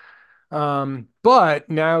 But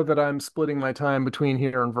now that I'm splitting my time between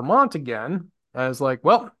here and Vermont again, I was like,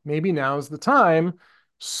 well, maybe now's the time.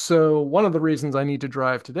 So one of the reasons I need to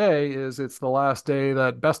drive today is it's the last day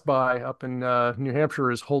that Best Buy up in New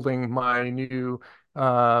Hampshire is holding my new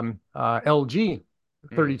LG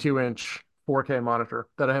Mm. 32-inch 4K monitor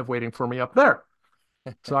that I have waiting for me up there.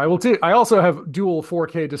 So I will too. I also have dual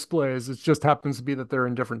 4K displays. It just happens to be that they're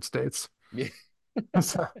in different states. Yeah.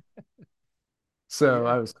 So, so Yeah.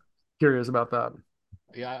 I was curious about that.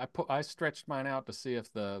 Yeah. I stretched mine out to see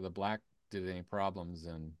if the black did any problems,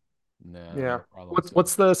 and no, Yeah. no problem. What's So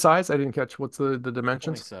what's the size? I didn't catch. What's the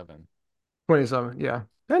dimensions? 27. 27. Yeah.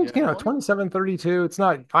 And Yeah. The only 27, 32. It's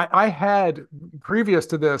not I had previous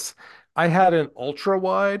to this, I had an ultra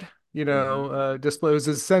wide, Hmm. display. It was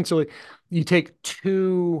essentially you take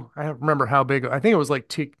two, I don't remember how big. I think it was like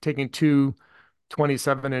taking two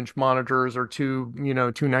 27-inch monitors or two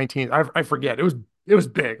 19. I forget. It was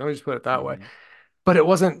big. Let me just put it that way. Hmm. But it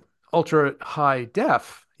wasn't ultra high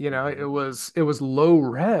def, it Hmm. was low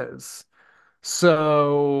res.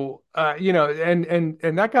 So,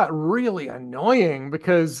 and that got really annoying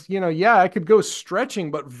because, yeah, I could go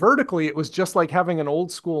stretching, but vertically it was just like having an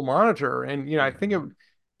old school monitor. And, I think Hmm.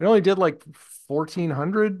 it only did like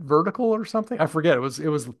 1400 vertical or something. I forget.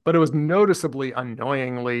 But it was noticeably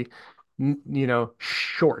annoyingly,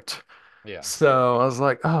 short. Yeah. So I was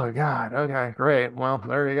like, oh God, okay, great. Well,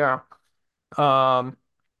 there you go.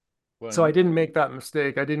 Well, So I didn't make that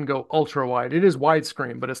mistake. I didn't go ultra wide. It is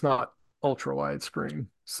widescreen, but it's not ultra widescreen.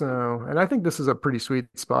 So, and I think this is a pretty sweet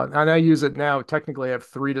spot. And I use it now. Technically, I have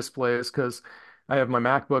three displays because I have my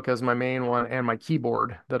MacBook as my main one and my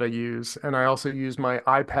keyboard that I use. And I also use my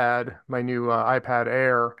iPad, my new iPad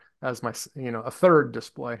Air as a third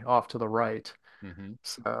display off to the right. Mm-hmm.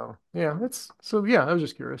 So yeah, yeah, I was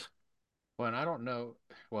just curious. Well, and I don't know.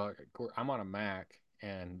 Well, of course, I'm on a Mac,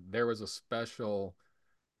 and there was a special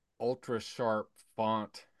ultra sharp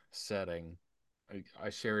font setting. I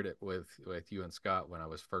shared it with you and Scott when I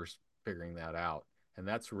was first figuring that out, and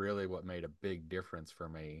that's really what made a big difference for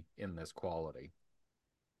me in this quality.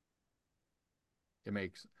 It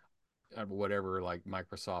makes whatever like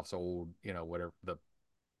Microsoft's old,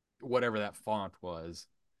 whatever that font was,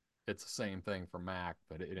 it's the same thing for Mac,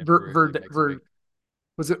 but it Ver, really Ver, makes a big. Ver,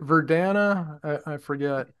 was it Verdana? I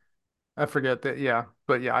forget. I forget that. Yeah,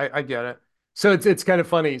 but yeah, I get it. So it's kind of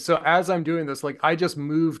funny. So as I'm doing this, like I just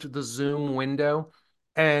moved the Zoom window,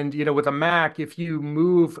 and with a Mac, if you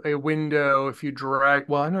move a window, if you drag,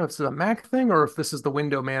 well, I don't know if it's a Mac thing or if this is the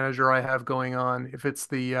window manager I have going on. If it's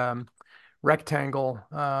the rectangle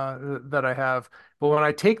that I have, but when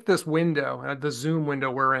I take this window, the Zoom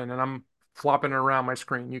window we're in, and I'm flopping it around my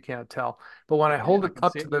screen, you can't tell. But when I I can hold I it can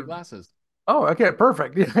up see it to in your the glasses. Oh, okay,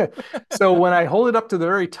 perfect. Yeah. So when I hold it up to the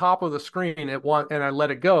very top of the screen, and I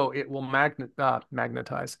let it go, it will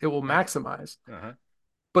magnetize. It will Gotcha. maximize. Uh-huh.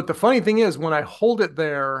 But the funny thing is, when I hold it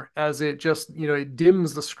there, as it just, it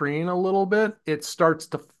dims the screen a little bit, it starts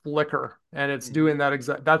to flicker, and it's Mm-hmm. doing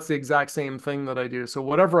that's the exact same thing that I do. So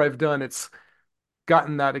whatever I've done, it's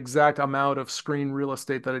gotten that exact amount of screen real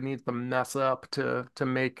estate that it needs to mess up to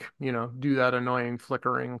make, do that annoying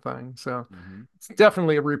flickering thing. So Mm-hmm. it's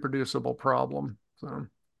definitely a reproducible problem. So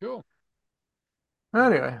Cool.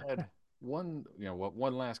 Well, anyway, I had one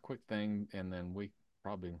last quick thing, and then we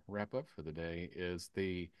probably wrap up for the day is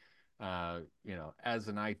as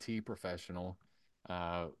an IT professional,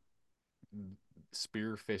 uh,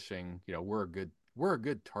 spear phishing, we're a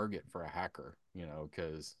good target for a hacker,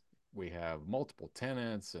 because we have multiple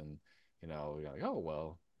tenants and you're like, oh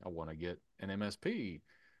well, I want to get an MSP.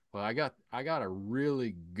 Well, I got a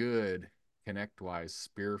really good ConnectWise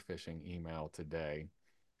spear phishing email today,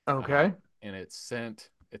 uh, okay. and it sent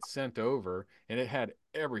over, and it had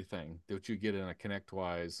everything that you get in a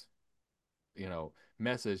ConnectWise,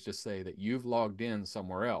 message, just say that you've logged in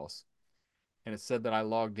somewhere else, and it said that I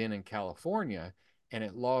logged in California, and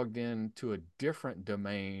it logged in to a different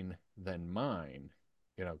domain than mine,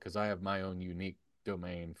 because I have my own unique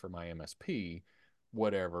domain for my MSP,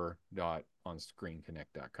 whatever dot on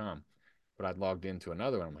screenconnect.com. But I'd logged into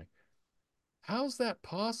another one. I'm like, how's that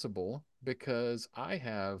possible? Because I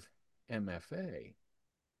have MFA.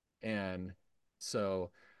 And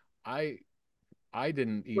so I I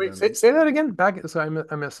didn't Wait, say, even say that again. Back. So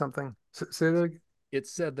I missed something. Say that again. it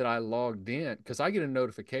said that I logged in because I get a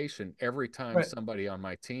notification every time Right. somebody on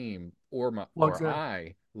my team or my Logs or in.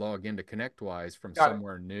 I log into ConnectWise from Got it.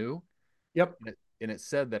 somewhere new. Yep. And it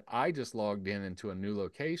said that I just logged in into a new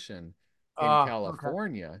location in Okay.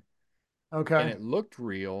 California, and Okay. it looked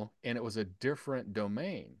real, and it was a different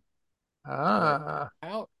domain. So like Ah.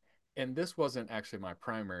 how, and this wasn't actually my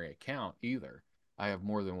primary account either. I have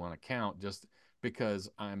more than one account just because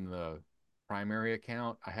I'm the primary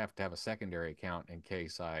account. I have to have a secondary account in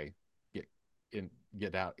case I get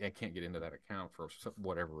get out. I can't get into that account for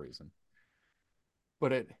whatever reason.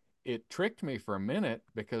 But it tricked me for a minute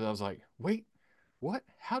because I was like, wait, what?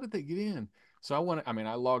 How did they get in? So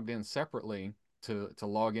I logged in separately to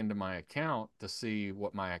log into my account to see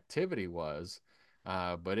what my activity was,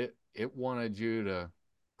 but it wanted you to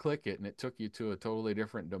click it, and it took you to a totally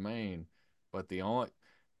different domain. But the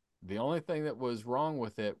only thing that was wrong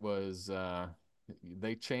with it was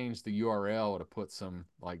they changed the URL to put some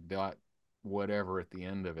like dot whatever at the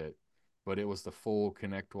end of it, but it was the full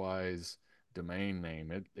ConnectWise domain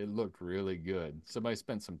name. It looked really good. Somebody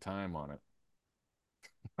spent some time on it.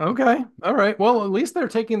 Okay. All right. Well, at least they're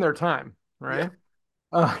taking their time, Yeah. right?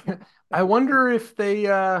 Uh, I wonder if they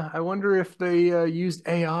used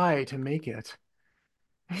AI to make it.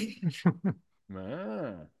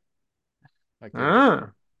 Ah, I could uh, Ah.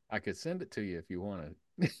 I could send it to you if you wanted.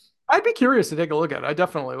 I'd be curious to take a look at it. I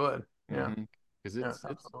definitely would. Yeah. Mm-hmm. Because Yeah. it's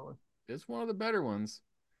Absolutely. it's one of the better ones.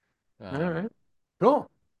 All Um, right. Cool.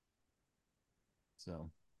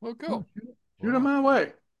 so well, Well, cool. shoot 'em Well, my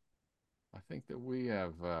way. I think that we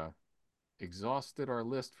have exhausted our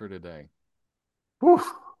list for today. Whew.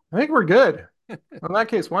 I think we're good. Well, in that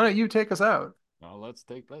case, why don't you take us out? Well, let's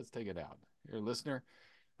take it out. Here, listener,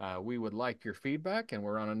 we would like your feedback, and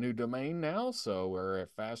we're on a new domain now, so we're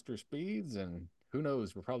at faster speeds, and who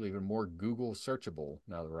knows, we're probably even more Google searchable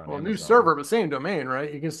now that we're on Well, new Amazon. server, but same domain,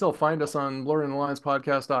 right? You can still find us on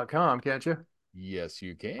blurringthelinespodcast.com, can't you? Yes,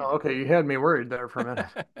 you Oh, can. okay, you had me worried there for a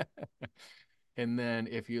minute. And then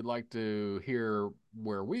if you'd like to hear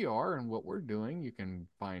where we are and what we're doing, you can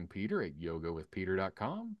find Peter at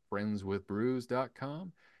yogawithpeter.com,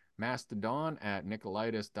 friendswithbrews.com, Mastodon at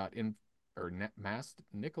Nicolaitis.in or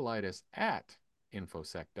Nicolaitis at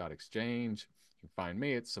infosec.exchange. You can find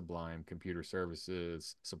me at Sublime Computer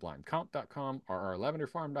Services, sublimecomp.com,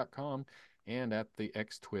 rrlavenderfarm.com, and at the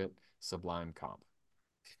X-Twit SublimeComp.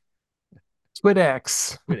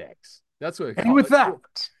 TwitX. TwitX. That's what we call it. And with that,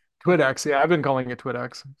 TwitX. Yeah, I've been calling it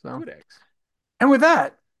TwitX. So. TwitX. And with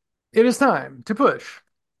that, it is time to push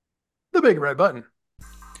the big red button.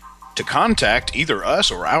 To contact either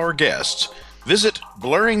us or our guests, visit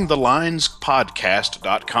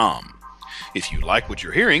blurringthelinespodcast.com. If you like what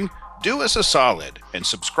you're hearing, do us a solid and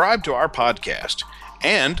subscribe to our podcast.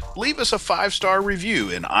 And leave us a 5-star review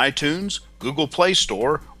in iTunes, Google Play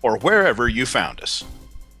Store, or wherever you found us.